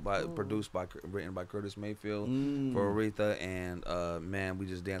Feel written by Curtis Mayfield for Aretha, and man, we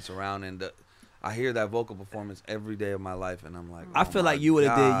just dance around, and I hear that vocal performance every day of my life, and I'm like, I feel like you would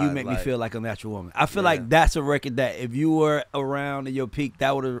have did. You make me feel like a natural woman. I feel like that's a record that if you were around in your peak,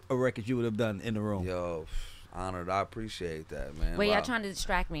 that would have a record you would have done in the room. Yo, Honored. I appreciate that, man. Wait, Wow. y'all trying to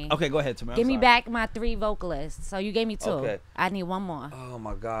distract me. Okay, go ahead, Tamira. Give me back my 3 vocalists. So you gave me 2. Okay. I need 1 more. Oh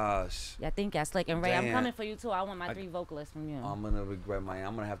my gosh. I think y'all slick. And Ray, I'm Damn. coming for you too. I want my 3 vocalists from you. I'm gonna regret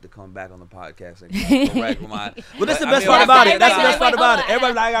I'm gonna have to come back on the podcast and correct my. Well, that's the I best mean, part about it. That's the wait, best part wait, about hold it. on.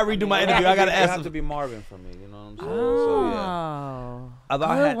 Everybody, I gotta redo my interview. I gotta It ask have them. to be Marvin for me. You know what I'm saying? Oh. So yeah. If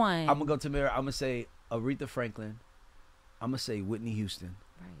I Good had- one. I'm gonna go Tamira. I'm gonna say Aretha Franklin. I'm gonna say Whitney Houston.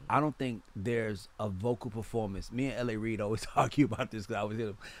 Right. I don't think there's a vocal performance. Me and L.A. Reid always argue about this because I always hit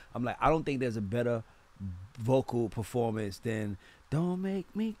him. I'm like, I don't think there's a better vocal performance than "Don't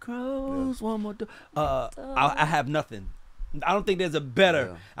Make Me Cross One More." I have nothing. I don't think there's a better.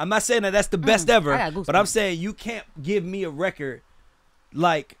 Yeah. I'm not saying that that's the best ever, I got but I'm goosebumps. saying you can't give me a record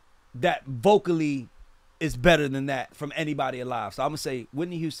like that vocally is better than that from anybody alive. So I'm gonna say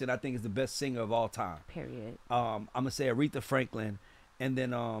Whitney Houston. I think is the best singer of all time. Period. I'm gonna say Aretha Franklin, and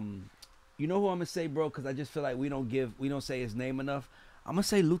then you know who I'm gonna say, bro? Because I just feel like we don't say his name enough. I'm gonna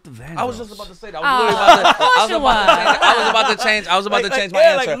say Luther Vandross. I was just about to say that. Oh, I was about to change. I was about to change my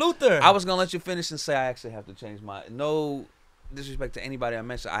yeah, answer. like Luther. I was gonna let you finish and say I actually have to change my. No disrespect to anybody I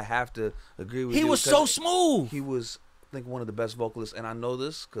mentioned. I have to agree with you. He was 'cause so smooth. He was, I think, one of the best vocalists, and I know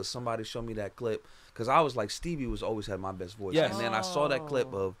this because somebody showed me that clip. Because I was like, Stevie was always had my best voice, Yes. and then I saw that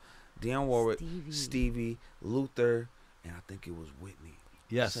clip of Dionne Warwick, Stevie. Stevie, Luther, and I think it was Whitney.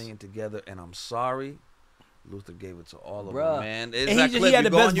 Yes. Singing together, and I'm sorry. Luther gave it to all of Bruh. them, man. And It's he that just- he clip. had You the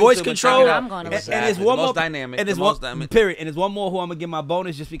go best on voice YouTube and check control. it out. I'm going to Exactly. And there's The one most more dynamic. And the there's most one dynamic. period. And there's one more who I'm gonna give my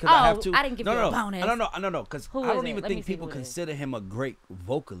bonus just because I have to. I didn't give you a bonus. No, because Who I is don't it? even Let me think see people who it is. consider him a great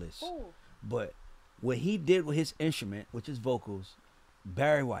vocalist. But what he did with his instrument, which is vocals,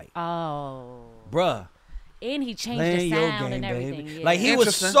 Barry White, Oh. bruh. And he changed Playing the your sound game, and everything. baby. Yeah. Like he was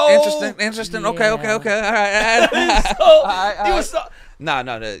Interesting, so interesting. Yeah. Okay. All right. he was so. No. Yeah,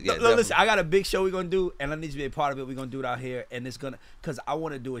 Look, definitely. listen, I got a big show we're gonna do, and I need you to be a part of it. We're gonna do it out here, and it's gonna, cause I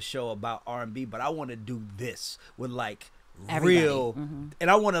want to do a show about R&B, but I want to do this with like Everybody. real,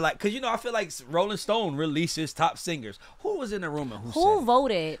 and I want to like, cause I feel like Rolling Stone releases top singers. Who was in the room and who said it?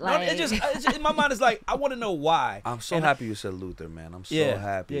 voted? No, Like, it's just in my mind. It's like I want to know why. I'm so And happy you said Luther, man. I'm so Yeah,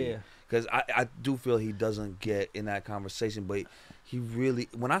 happy. yeah. Because I do feel he doesn't get in that conversation, but he really,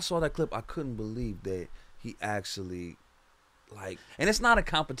 when I saw that clip, I couldn't believe that he actually, like, and it's not a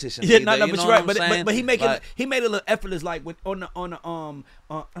competition. Yeah, either, no, you but know you're what right. I'm But saying? he make Like, it. He made it a little effortless, like with on the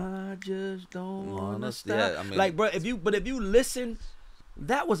I just don't wanna Honest, stop. yeah, I mean- like, bro, if you listen,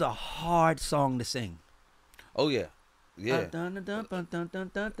 that was a hard song to sing. oh yeah, yeah. No Exactly.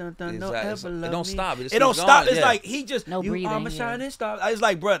 ever It love don't me. stop. It just It don't keeps stop. going, It's yeah. like he just No you breathing, I'm a yeah. shining star. I was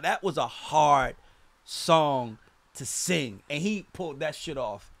like, bro, that was a hard song to sing, and he pulled that shit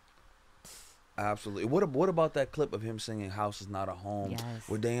off. Absolutely. What about that clip of him singing "House Is Not a Home," Yes.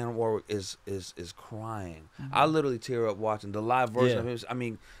 where Dionne Warwick is crying? I literally tear up watching the live version of him. I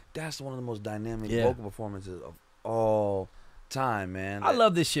mean, that's one of the most dynamic Yeah. vocal performances of all time, man. I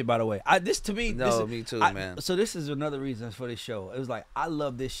love this shit, by the way. This to me. No, this is, me too, man. So this is another reason for this show. It was like I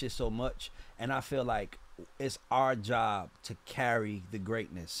love this shit so much, and I feel like it's our job to carry the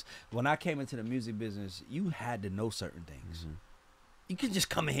greatness. When I came into the music business, you had to know certain things. You can just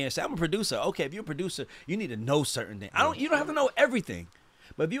come in here and say, "I'm a producer." Okay, if you're a producer, you need to know certain things. You don't have to know everything,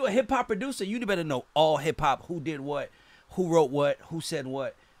 but if you're a hip hop producer, you better know all hip hop. Who did what? Who wrote what? Who said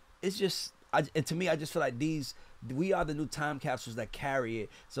what? It's just, and to me, I just feel like we are the new time capsules that carry it,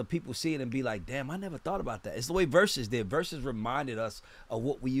 so people see it and be like, "Damn, I never thought about that." It's the way Versus did. Versus reminded us of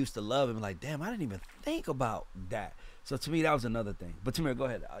what we used to love, and be like, "Damn, I didn't even think about that." So to me, that was another thing. But Tamira, go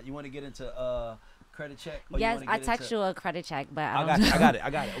ahead. You want to get into credit check? Or yes, you I wanna get text you a credit check, but I I don't got it. I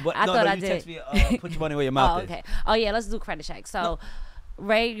got it. But I no, thought no, I you did. text me. Put your money where your mouth Oh, okay. Oh yeah, let's do credit check. So,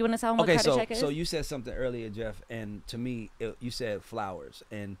 Ray, you want to tell them Okay, what credit check is? so you said something earlier, Jeff, and to me, you said flowers,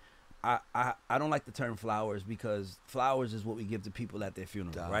 and I don't like the term flowers because flowers is what we give to people at their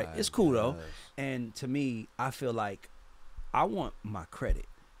funeral, right? It's cool though, and to me, I feel like I want my credit.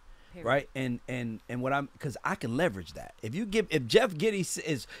 Period. Right, and what because I can leverage that. If Jeff Gitty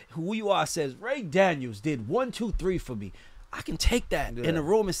is who you are, says Ray Daniels did 1, 2, 3 for me, I can take that in the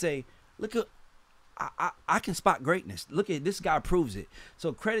room and say, look at, I can spot greatness. Look at this guy proves it.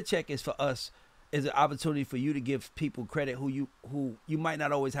 So credit check is for us is an opportunity for you to give people credit who you might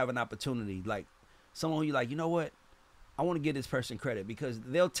not always have an opportunity. Like someone who you like, you know what, I want to give this person credit because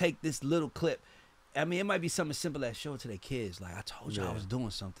they'll take this little clip. I mean, it might be something simple as show it to their kids. Like, I told you I was doing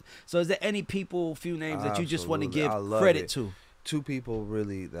something. So is there any people, few names that you just want to give credit to? Two people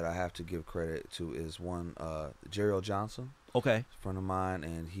really that I have to give credit to is one, Jerry Johnson. Okay. A friend of mine,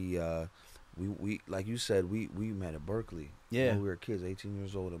 and he, we like you said, we met at Berkeley. Yeah. When we were kids, 18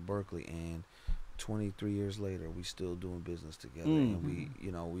 years old at Berkeley, and 23 years later, we still doing business together, and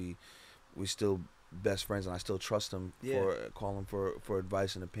we still best friends, and I still trust him for call him for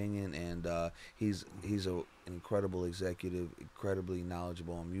advice and opinion, and he's an incredible executive, incredibly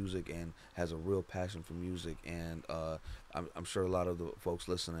knowledgeable on music, and has a real passion for music, and I'm sure a lot of the folks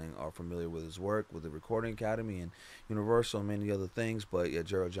listening are familiar with his work with the Recording Academy and Universal and many other things, but yeah,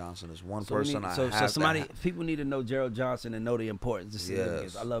 Gerald Johnson is one person. People need to know Gerald Johnson and know the importance of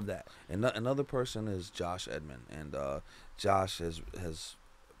significance. I love that. And another person is Josh Edmond, and Josh has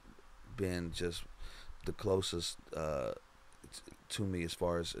been just the closest to me as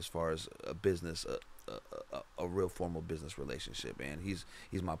far as a business, a real formal business relationship. And he's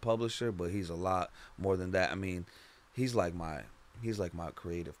my publisher, but he's a lot more than that. I mean, he's like my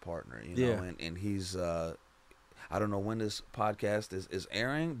creative partner, you know. And he's I don't know when this podcast is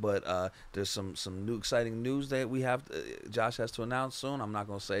airing, but there's some new exciting news that we have. Josh has to announce soon. I'm not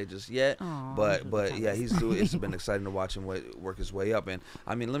gonna say it just yet, but yeah, it's been exciting to watch him work his way up. And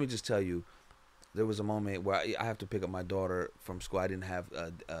I mean, let me just tell you, there was a moment where I have to pick up my daughter from school. I didn't have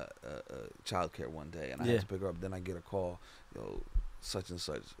childcare one day, and I had to pick her up. Then I get a call, such and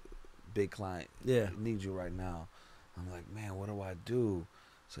such, big client, needs you right now. I'm like, man, what do I do?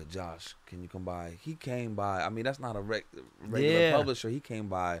 I said, Josh, can you come by? He came by. I mean, that's not a regular publisher. He came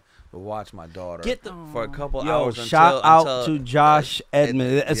by to watch my daughter for a couple hours. Shout out to Josh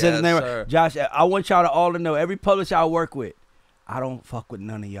Edmond. That's his name. Sir. Josh, I want y'all to all to know, every publisher I work with, I don't fuck with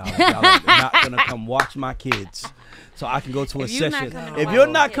none of y'all. Y'all are not gonna come watch my kids, so I can go to a session. If you're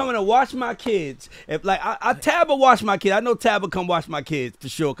not coming to watch my kids, if like I Tab will watch my kids. I know Tab will come watch my kids for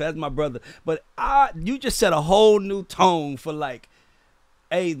sure, cause that's my brother. But you just set a whole new tone for like,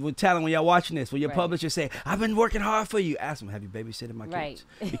 hey, with talent, when y'all watching this, when your publisher say, I've been working hard for you, ask them, have you babysitted my kids?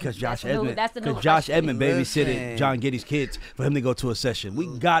 Because Josh Edmond babysitted John Giddy's kids for him to go to a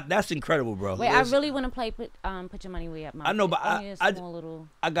session. That's incredible, bro. Wait, I really want to play Put Your Money Where Your Mouth Is. I know, but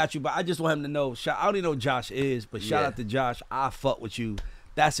I got you, but I just want him to know, I already know Josh is, but shout out to Josh. I fuck with you.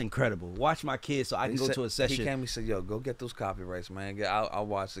 That's incredible. Watch my kids so I can go to a session. He came and said, yo, go get those copyrights, man. I'll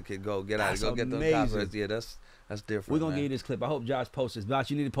watch the kid go. Get out. Go get those copyrights. Yeah, that's different. We're gonna give you this clip. I hope Josh posts this. Josh,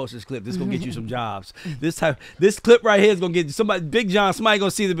 you need to post this clip. This is gonna get you some jobs. This clip right here is gonna get you somebody, Big John, somebody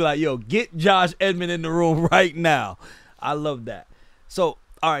gonna see it and be like, yo, get Josh Edmond in the room right now. I love that. So,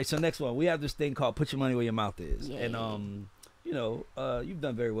 all right, so next one. We have this thing called Put Your Money Where Your Mouth Is. Yeah. And you've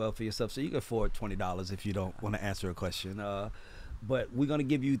done very well for yourself, so you can afford $20 if you don't want to answer a question. But we're gonna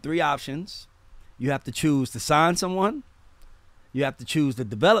give you 3 options. You have to choose to sign someone, you have to choose to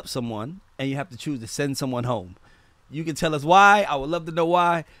develop someone, and you have to choose to send someone home. You can tell us why. I would love to know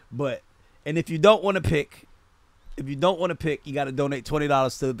why. And if you don't want to pick, you got to donate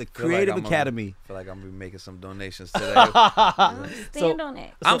 $20 to the Creative Academy. I feel like I'm gonna be making some donations today. Stand on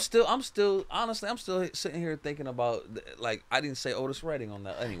it. I'm still honestly sitting here thinking about, like, I didn't say Otis Redding on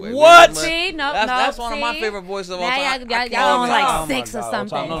that anyway. What? See, that's one of my favorite voices of all time. Y'all on like 6 or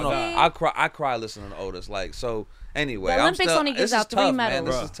something. No. I cry listening to Otis. Like, so. Anyway, the Olympics only gives out 3 medals. Man.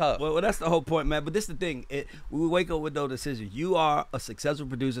 This is tough. Well, that's the whole point, man. But this is the thing. We wake up with no decisions. You are a successful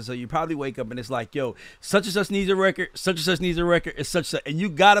producer, so you probably wake up and it's like, yo, such and such needs a record, such and such needs a record, it's such and you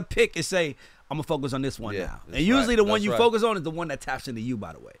got to pick and say, I'm going to focus on this one now. And usually the one you focus on is the one that taps into you,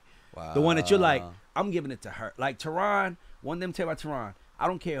 by the way. Wow. The one that you're like, I'm giving it to her. Like Teron, one of them tell about Teron, I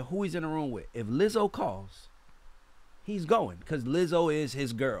don't care who he's in the room with. If Lizzo calls, he's going, because Lizzo is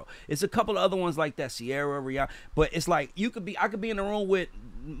his girl. It's a couple of other ones like that, Sierra, Rihanna. But it's like I could be in the room with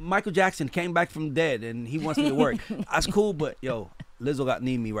Michael Jackson, came back from dead, and he wants me to work. That's cool, but yo, Lizzo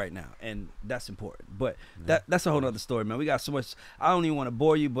need me right now, and that's important. But that's a whole other story, man. We got so much. I don't even want to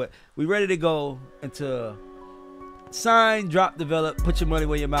bore you, but we ready to go into sign, drop, develop, put your money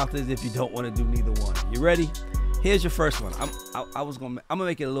where your mouth is if you don't want to do neither one. You ready? Here's your first one. I'm gonna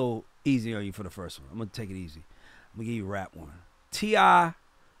make it a little easier on you for the first one. I'm gonna take it easy. I'm gonna give you a rap one. T.I.,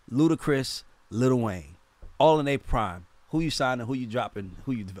 Ludacris, Lil Wayne, all in their prime. Who you signing? Who you dropping?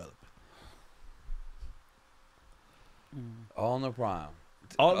 Who you developing? All in the prime.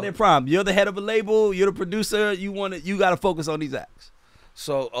 All in their prime. You're the head of a label. You're the producer. You got to focus on these acts.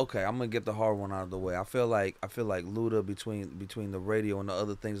 So okay, I'm gonna get the hard one out of the way. I feel like Luda between the radio and the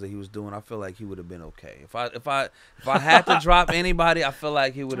other things that he was doing, I feel like he would have been okay. If I had to drop anybody, I feel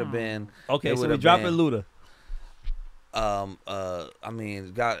like he would have been okay. So we dropping Luda. I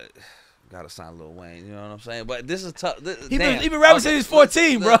mean, gotta sign Lil Wayne. You know what I'm saying? But this is tough. He been rapping since he's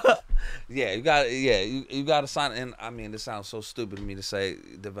 14, bro. Yeah, you gotta sign. And I mean, this sounds so stupid to me to say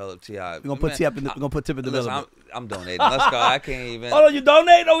develop T.I. We're gonna put T.I. We're gonna put Tip in development. I'm donating. Let's go. I can't even. Oh, you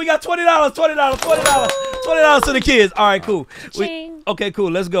donate? Oh, we got $20 to the kids. All right, cool. Okay,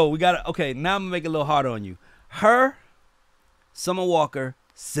 cool. Let's go. We got it. Okay, now I'm gonna make it a little harder on you. Her, Summer Walker,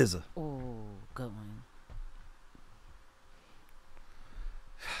 SZA. Oh, good one.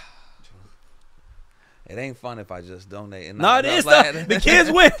 It ain't fun if I just donate. And No, it is. The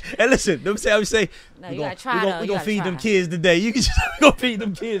kids win. And listen, let me say, I would say, No, we you gotta try. we gonna feed them kids today. You can just go feed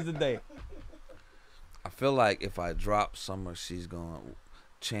them kids today. I feel like if I drop Summer, she's gonna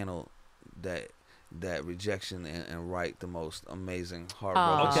channel that rejection and write the most amazing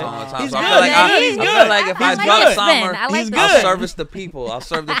heartbroken Okay. song. He's So good. He's I good. feel like if I like drop it, Summer, Ben. I like He's this. good. I'll service the people. I'll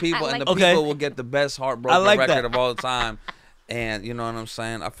serve the people, and the Okay. people will get the best heartbroken I like record that. of all time. And you know what I'm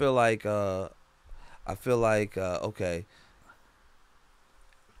saying? I feel like okay.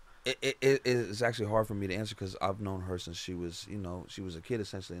 It's actually hard for me to answer because I've known her since she was a kid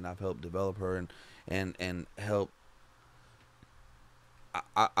essentially, and I've helped develop her and help.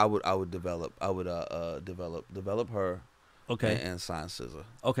 I would develop her. Okay. And sign SZA.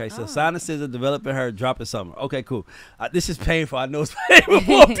 Okay, so sign the SZA, developing her, dropping Summer. Okay, cool. This is painful. I know it's painful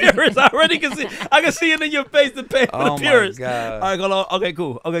for appearance. I already can see. I can see it in your face. The pain for appearance. Oh my God. All right, hold on.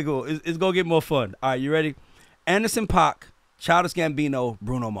 Okay, cool. It's gonna get more fun. All right, you ready? Anderson .Paak, Childish Gambino,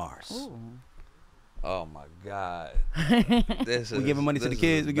 Bruno Mars. Ooh. Oh my God. We giving money to the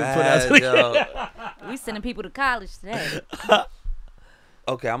kids. We giving bad, $20 to the kids. We sending people to college today.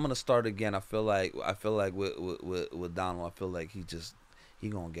 Okay, I'm gonna start again. I feel like with Donald, I feel like he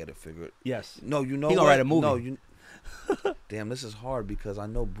gonna get it figured. Yes. No, you know He gonna what? write a movie. No, damn, this is hard because I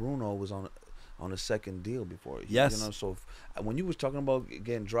know Bruno was on a second deal before. Yes. You know, so when you was talking about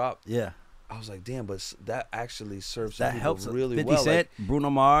getting dropped, Yeah. I was like, damn, but that actually serves That some people helps. really 50 well. Cent, Like, Bruno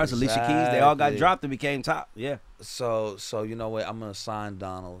Mars, Alicia Keys, they all got Exactly. dropped and became top. Yeah. so you know what? I'm gonna sign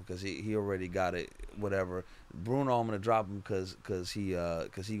Donald because he already got it. Whatever. Bruno, I'm gonna drop him because he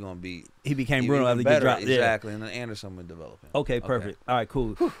gonna be. He became even Bruno after he better. get dropped. Yeah. Exactly, and then Anderson I'm gonna develop him. Okay, perfect. All right,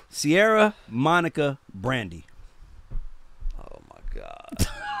 cool. Sierra, Monica, Brandy. Oh my God.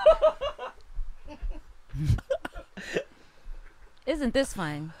 Isn't this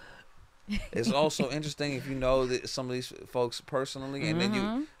fun? It's also interesting if you know that some of these folks personally, and then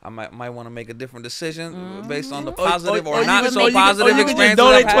Mm-hmm. I might want to make a different decision based on the Or- positive or you not can- so or you can- positive or you can just experience.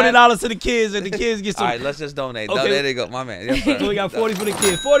 donate $20 to the kids, and the kids get All some. right, let's just donate. Okay. No, there they go, my man. Yes, sir. So we got 40 for the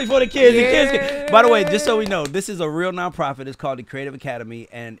kids. 40 for the kids. The kids get, by the way, just so we know, this is a real nonprofit. It's called the Creative Academy,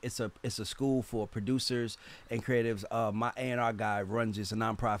 and it's a school for producers and creatives. My A&R guy runs this, a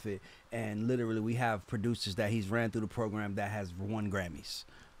nonprofit, and literally we have producers that he's ran through the program that has won Grammys.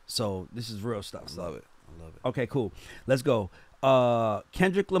 So this is real stuff. I love it. I love it. Okay, cool. Let's go.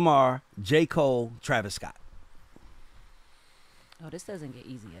 Kendrick Lamar, J. Cole, Travis Scott. Oh, this doesn't get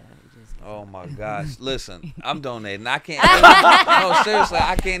easier. It just gets Oh my gosh! Listen, I'm donating. I can't. No, seriously,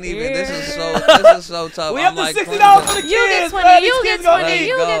 I can't even. This is so tough. We I'm have the like, $60 for the You get kids. 20. man. You These get kids gonna 20. eat.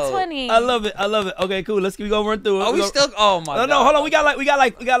 You go. get 20. I love it. I love it. Okay, cool. We gonna run through it. Are we gonna- still? Oh my God! No, hold on. We got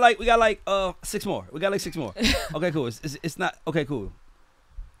like 6 more. We got like 6 more. Okay, cool. It's not okay. Cool.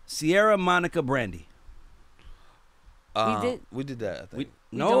 Sierra, Monica, Brandy. We did that. I think.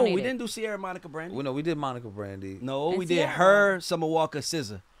 We donated. didn't do Sierra, Monica, Brandy. We did Monica Brandy. No, And we did Sierra. her, Summer Walker,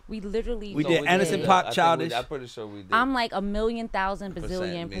 SZA. We literally We just did Anderson it. .Paak, I think Childish. I'm pretty sure we did. I'm like 1,000,000 me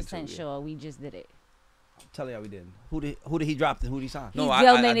bazillion% too, yeah. sure we just did it. Tell you how we didn't. Who did he drop and who did he sign? He No, I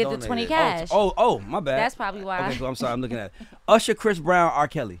donated the donated. 20 Oh, cash. Oh, my bad. That's probably why. Okay, cool. I'm sorry. I'm looking at it. Usher, Chris Brown, R.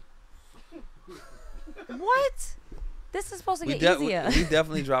 Kelly. What? This is supposed to we, get we easier.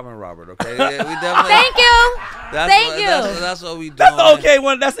 definitely dropping Robert. Okay, yeah, we definitely. Thank you. That's Thank what, you. That's what we doing. That's the okay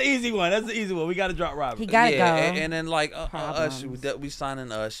one. That's the easy one. That's the easy one. We got to drop Robert. He got to go. and then like Us, Problems. we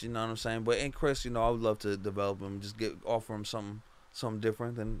signing Us. You know what I'm saying? But and Chris, I would love to develop him, just offer him something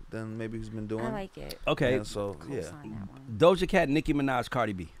different than maybe he's been doing. I like it. Okay. And so yeah. Co-sign that one. Doja Cat, Nicki Minaj,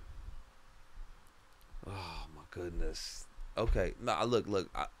 Cardi B. Oh my goodness. Okay. No, look.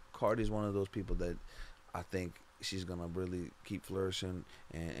 Cardi's one of those people that I think she's gonna really keep flourishing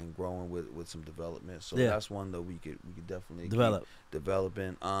and growing with some development. So Yeah. that's one that we could definitely Develop. keep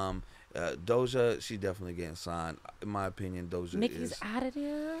developing. Doja, she definitely getting signed. In my opinion, Doja Nikki's is. out of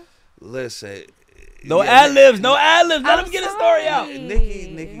there. Listen. No yeah, ad libs. No ad libs. Let I'm him get his story out. sorry.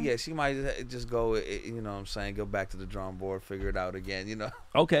 Nikki, yeah, she might just go, you know what I'm saying, go back to the drawing board, figure it out again, you know.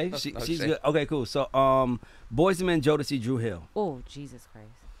 Okay, she's good. Okay, cool. So, Boyz II Men, Jodeci, Drew Hill. Oh, Jesus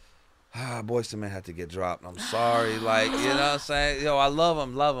Christ. Boyz II Men had to get dropped. I'm sorry, like, you know what I'm saying? Yo, I love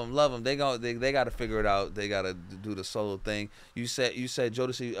them. They got to figure it out. They got to do the solo thing. You said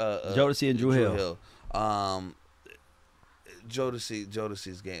Jodeci, Jodeci and Drew Hill.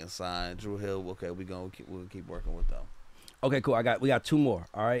 Jodeci's getting signed. Drew Hill, okay, we'll keep working with them. Okay, cool. We got 2 more.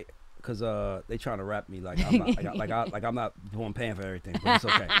 All right, Cause they trying to rap me like I'm not like I'm not paying for everything, but it's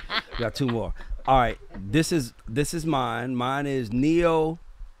okay. We got 2 more. All right, this is mine. Mine is Neo,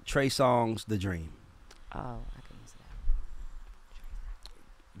 Trey Songz, The Dream. Oh, I can use that.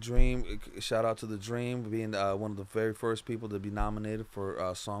 Dream, shout out to The Dream, being one of the very first people to be nominated for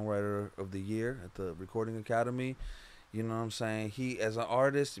Songwriter of the Year at the Recording Academy. You know what I'm saying? He, as an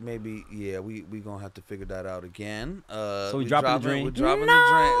artist, maybe, yeah, we gonna have to figure that out again. So we dropping The Dream? We're dropping The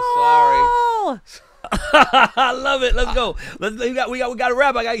Dream. Sorry. I love it. Let's go. We got to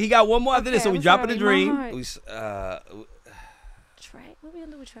rap. He got one more after this, so we dropping The Dream. Trey, what we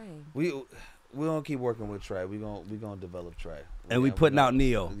gonna do with Trey? We gonna keep working with Trey. We gonna develop Trey. And we putting out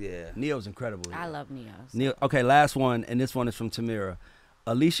Neo. Yeah. Neo's incredible. I love Neo. Neo. Okay, last one, and this one is from Tamira.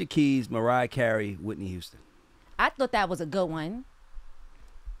 Alicia Keys, Mariah Carey, Whitney Houston. I thought that was a good one.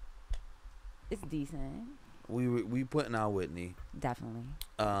 It's decent. We putting out Whitney. Definitely.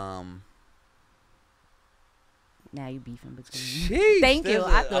 Now you beefing between. Jeez, Thank you.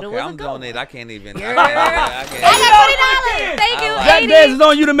 I thought it was I'm a good donating. one. I can't even. I got $20. Thank you. Jack Dance is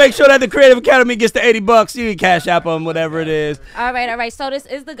on you to make sure that the Creative Academy gets the $80. You can cash app them, whatever it is. All right. So this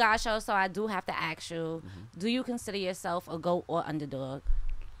is the GAUDS Show, so I do have to ask you: do you consider yourself a GOAT or underdog?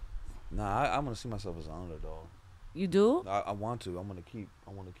 Nah, I'm gonna see myself as an underdog. You do? I want to. I want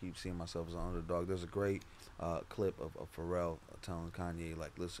to keep seeing myself as an underdog. There's a great clip of Pharrell telling Kanye,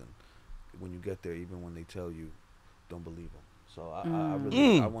 like, listen, when you get there, even when they tell you, don't believe them. So I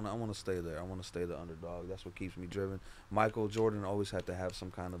really want to stay there. I want to stay the underdog. That's what keeps me driven. Michael Jordan always had to have some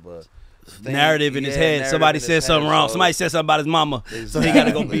kind of a narrative in his head. Somebody said something wrong. Somebody said something about his mama. Exactly. So he got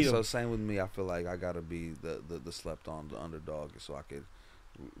to go beat him. So same with me. I feel like I got to be the slept on, the underdog, so I could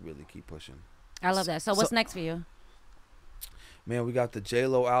really keep pushing. I love that. So what's next for you? Man, we got the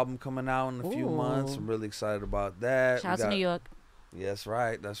J-Lo album coming out in a few months. I'm really excited about that. Shout out to New York. Yes,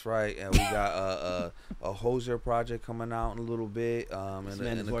 right. That's right. And we got a Hosier project coming out in a little bit. This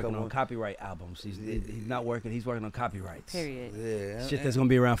man is working on copyright albums. He's not working. He's working on copyrights. Period. Yeah. Shit that's gonna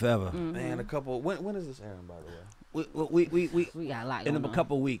be around forever. Man, a couple. When is this airing, by the way? We got a lot in going a on.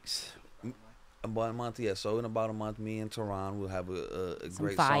 couple weeks. About a month, yeah. So in about a month, me and Tehran will have a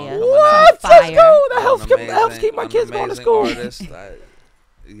great fire. song. What? Fire. Let's go. That helps keep my kids going to school. Artist,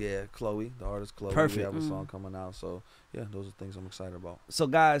 yeah, Chloe, the artist Chloe. Perfect. We have a song coming out. So yeah, those are things I'm excited about. So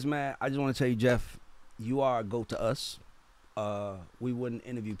guys, man, I just want to tell you, Jeff, you are a GOAT to us. We wouldn't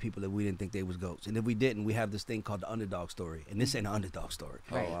interview people if we didn't think they was GOATs. And if we didn't, we have this thing called the underdog story. And this ain't an underdog story.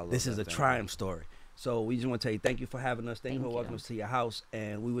 Right. This is a triumph story. So we just want to tell you thank you for having us. Thank you for welcoming us to your house.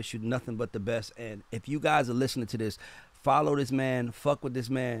 And we wish you nothing but the best. And if you guys are listening to this, follow this man, fuck with this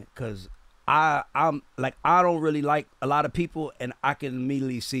man, because I'm like, I don't really like a lot of people, and I can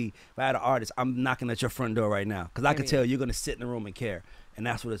immediately see if I had an artist, I'm knocking at your front door right now, because I can tell you're going to sit in the room and care. And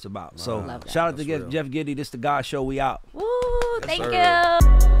that's what it's about. So shout out to Jeff Gitty. This is the GAUDS Show. We out. Woo, thank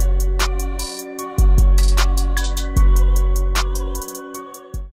you.